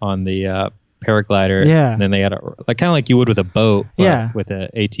on the paraglider. Yeah. And then they got kind of like you would with a boat. But with an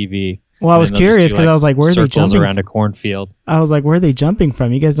ATV. Well, I was curious because I was like, where are they jumping around a cornfield? I was like, where are they jumping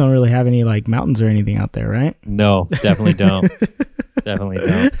from? You guys don't really have any like mountains or anything out there, right? No, definitely don't. Definitely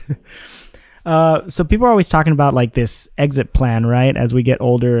don't. So people are always talking about like this exit plan, right? As we get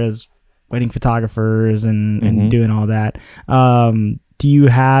older, as wedding photographers and doing all that. Do you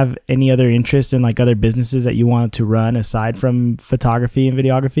have any other interest in like other businesses that you want to run aside from photography and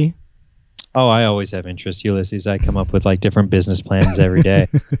videography? Oh, I always have interest, Ulysses. I come up with like different business plans every day.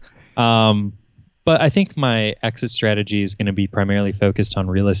 But I think my exit strategy is going to be primarily focused on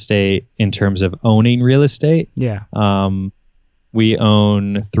real estate in terms of owning real estate. Yeah. We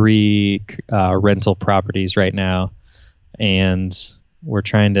own 3 rental properties right now, and we're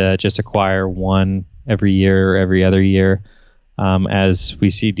trying to just acquire one every year or every other year as we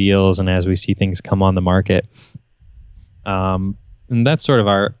see deals and as we see things come on the market. And that's sort of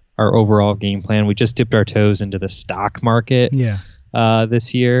our overall game plan. We just dipped our toes into the stock market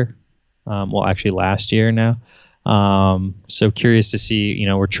this year. Well, actually last year now. So curious to see,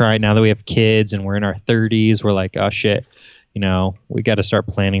 we're trying, now that we have kids and we're in our 30s, we're like, oh shit, we got to start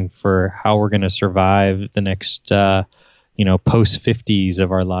planning for how we're going to survive the next, post 50s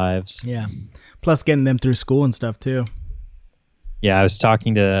of our lives. Yeah. Plus getting them through school and stuff too. Yeah. I was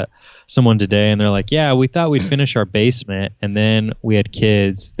talking to someone today and they're like, yeah, we thought we'd finish our basement and then we had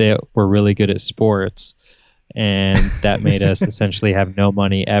kids that were really good at sports and that made us essentially have no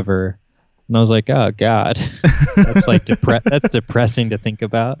money ever. And I was like, oh God, that's like that's depressing to think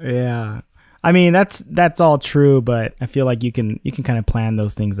about. Yeah. I mean, that's all true, but I feel like you can kind of plan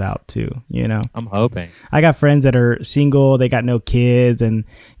those things out too, I'm hoping. I got friends that are single, they got no kids, and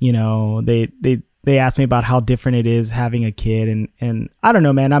they asked me about how different it is having a kid, and I don't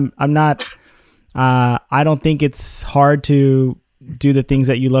know, man. I'm not I don't think it's hard to do the things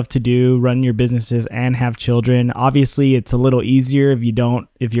that you love to do, run your businesses and have children. Obviously, it's a little easier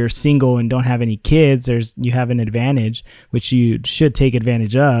if you're single and don't have any kids. You have an advantage, which you should take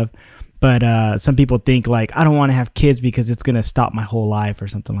advantage of. But some people think like, I don't want to have kids because it's going to stop my whole life or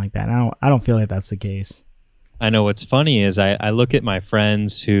something like that. I don't feel like that's the case. I know what's funny is I look at my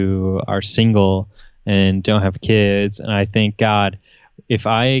friends who are single and don't have kids, and I think, God, if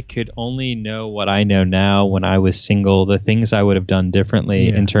I could only know what I know now when I was single, the things I would have done differently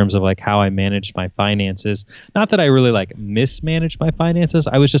in terms of like how I managed my finances. Not that I really like mismanaged my finances.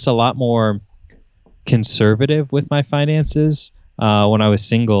 I was just a lot more conservative with my finances when I was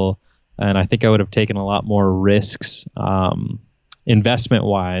single. And I think I would have taken a lot more risks investment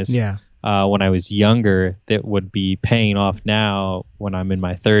wise when I was younger that would be paying off now when I'm in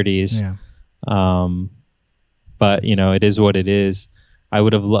my 30s. Yeah. But, it is what it is. I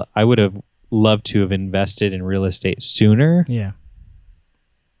would have loved to have invested in real estate sooner. Yeah.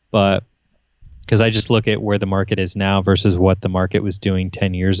 But because I just look at where the market is now versus what the market was doing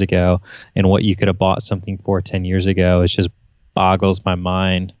 10 years ago and what you could have bought something for 10 years ago, it just boggles my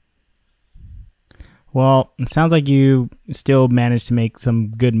mind. Well, it sounds like you still managed to make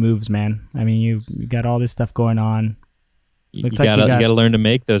some good moves, man. I mean, you got all this stuff going on. You gotta learn to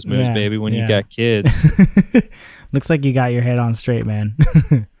make those moves, baby, when you got kids. Looks like you got your head on straight, man.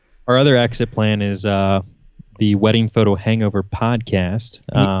 Our other exit plan is the Wedding Photo Hangover Podcast.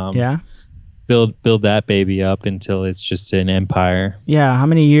 Build that baby up until it's just an empire. Yeah. How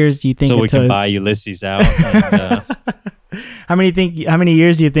many years do you think? So we can buy Ulysses out. And, How many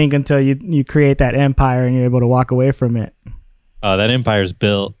years do you think until you create that empire and you're able to walk away from it? That empire's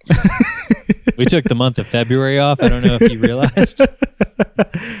built. We took the month of February off. I don't know if you realized.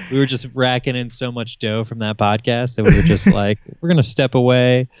 We were just racking in so much dough from that podcast that we were just like, we're going to step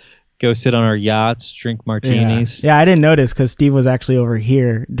away, go sit on our yachts, drink martinis. Yeah, I didn't notice because Steve was actually over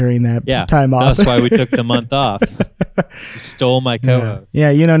here during that time off. That's why we took the month off. You stole my co-host. Yeah,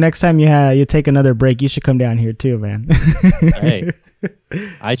 you know, next time you take another break, you should come down here too, man. Hey,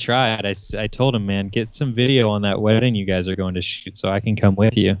 I tried. I told him, man, get some video on that wedding you guys are going to shoot so I can come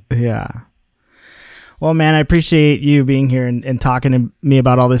with you. Yeah. Well, man, I appreciate you being here and talking to me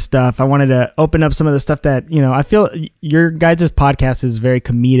about all this stuff. I wanted to open up some of the stuff that, you know, I feel your guys' podcast is very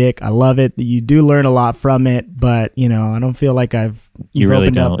comedic. I love it. You do learn a lot from it, but, you know, I don't feel like you've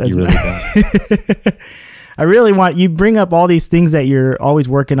opened up. You really don't. I really want you bring up all these things that you're always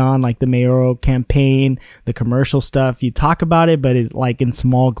working on, like the mayoral campaign, the commercial stuff. You talk about it, but it's like in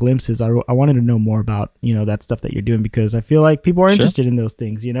small glimpses. I wanted to know more about, you know, that stuff that you're doing, because I feel like people are interested in those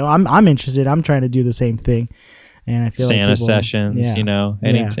things. You know, I'm interested. I'm trying to do the same thing. And I feel Santa like sessions, you know,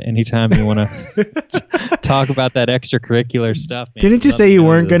 anytime you want to talk about that extracurricular stuff. Man, didn't you say you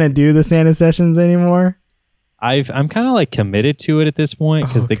weren't going to do the Santa sessions anymore? I'm kind of like committed to it at this point,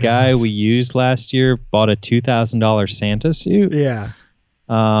 because the guy we used last year bought a $2,000 Santa suit. Yeah.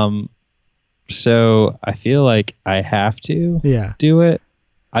 So I feel like I have to do it.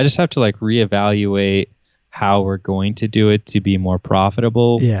 I just have to like reevaluate how we're going to do it to be more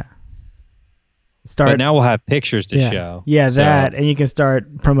profitable. Yeah. But now we'll have pictures to show. Yeah, so, and you can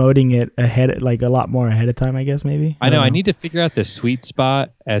start promoting it ahead, like a lot more ahead of time, I guess, maybe. I know. I need to figure out the sweet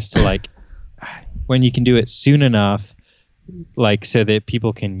spot as to like when you can do it soon enough, like so that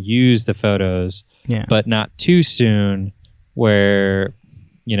people can use the photos, but not too soon where,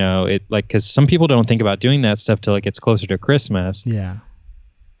 you know, it like, because some people don't think about doing that stuff till it gets closer to Christmas. Yeah.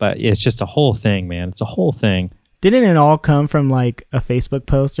 But it's just a whole thing, man. It's a whole thing. Didn't it all come from like a Facebook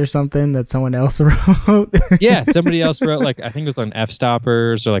post or something that someone else wrote? Yeah, somebody else wrote, like, I think it was on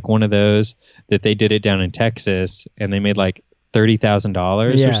F-Stoppers or like one of those, that they did it down in Texas and they made like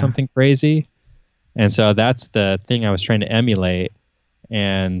 $30,000 or something crazy. And so that's the thing I was trying to emulate,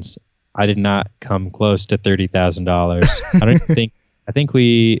 and I did not come close to $30,000. I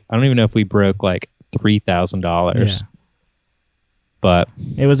don't even know if we broke like $3,000. Yeah. But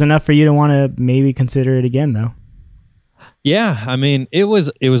it was enough for you to want to maybe consider it again, though. Yeah, I mean, it was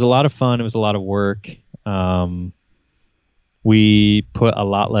a lot of fun. It was a lot of work. We put a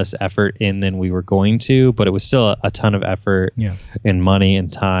lot less effort in than we were going to, but it was still a ton of effort and money and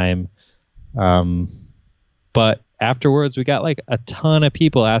time. But afterwards we got like a ton of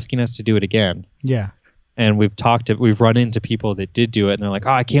people asking us to do it again. Yeah. And we've run into people that did do it and they're like,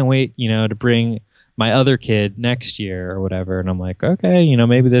 oh, I can't wait, you know, to bring my other kid next year or whatever. And I'm like, okay, you know,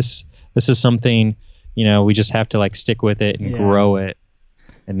 maybe this is something, you know, we just have to like stick with it and grow it.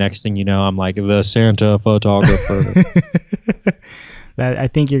 And next thing you know, I'm like the Santa photographer. I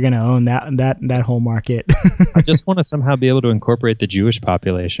think you're going to own that whole market. I just want to somehow be able to incorporate the Jewish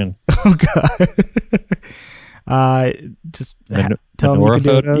population. Oh God. Just tell them you can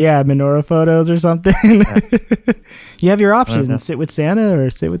do menorah photos or something. You have your option: sit with Santa or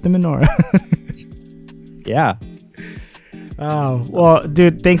sit with the menorah. Yeah. Oh well,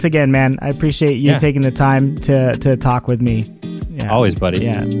 dude. Thanks again, man. I appreciate you taking the time to talk with me. Yeah. Always, buddy.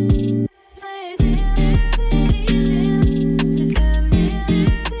 Yeah.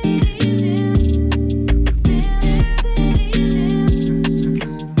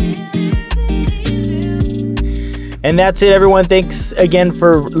 And that's it, everyone. Thanks again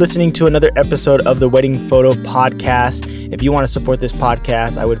for listening to another episode of the Wedding Photo Podcast. If you want to support this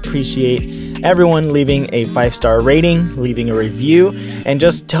podcast, I would appreciate everyone leaving a 5-star rating, leaving a review, and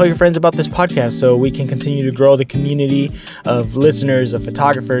just tell your friends about this podcast so we can continue to grow the community of listeners, of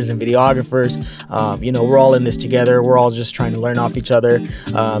photographers and videographers. You know, we're all in this together. We're all just trying to learn off each other.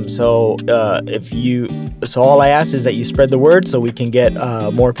 So all I ask is that you spread the word so we can get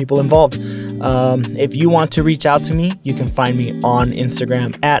more people involved. If you want to reach out to me, you can find me on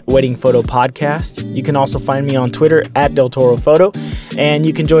Instagram at Wedding Photo Podcast. You can also find me on Twitter at DelToroPhoto, and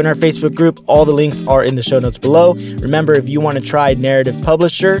you can join our Facebook group. All the links are in the show notes below. Remember, if you want to try Narrative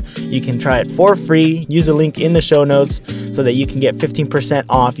Publisher, you can try it for free. Use the link in the show notes so that you can get 15%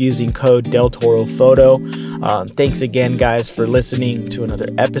 off using code DelToroPhoto. Thanks again, guys, for listening to another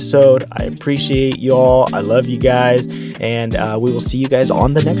episode. I appreciate you all. I love you guys, and we will see you guys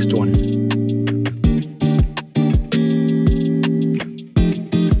on the next one.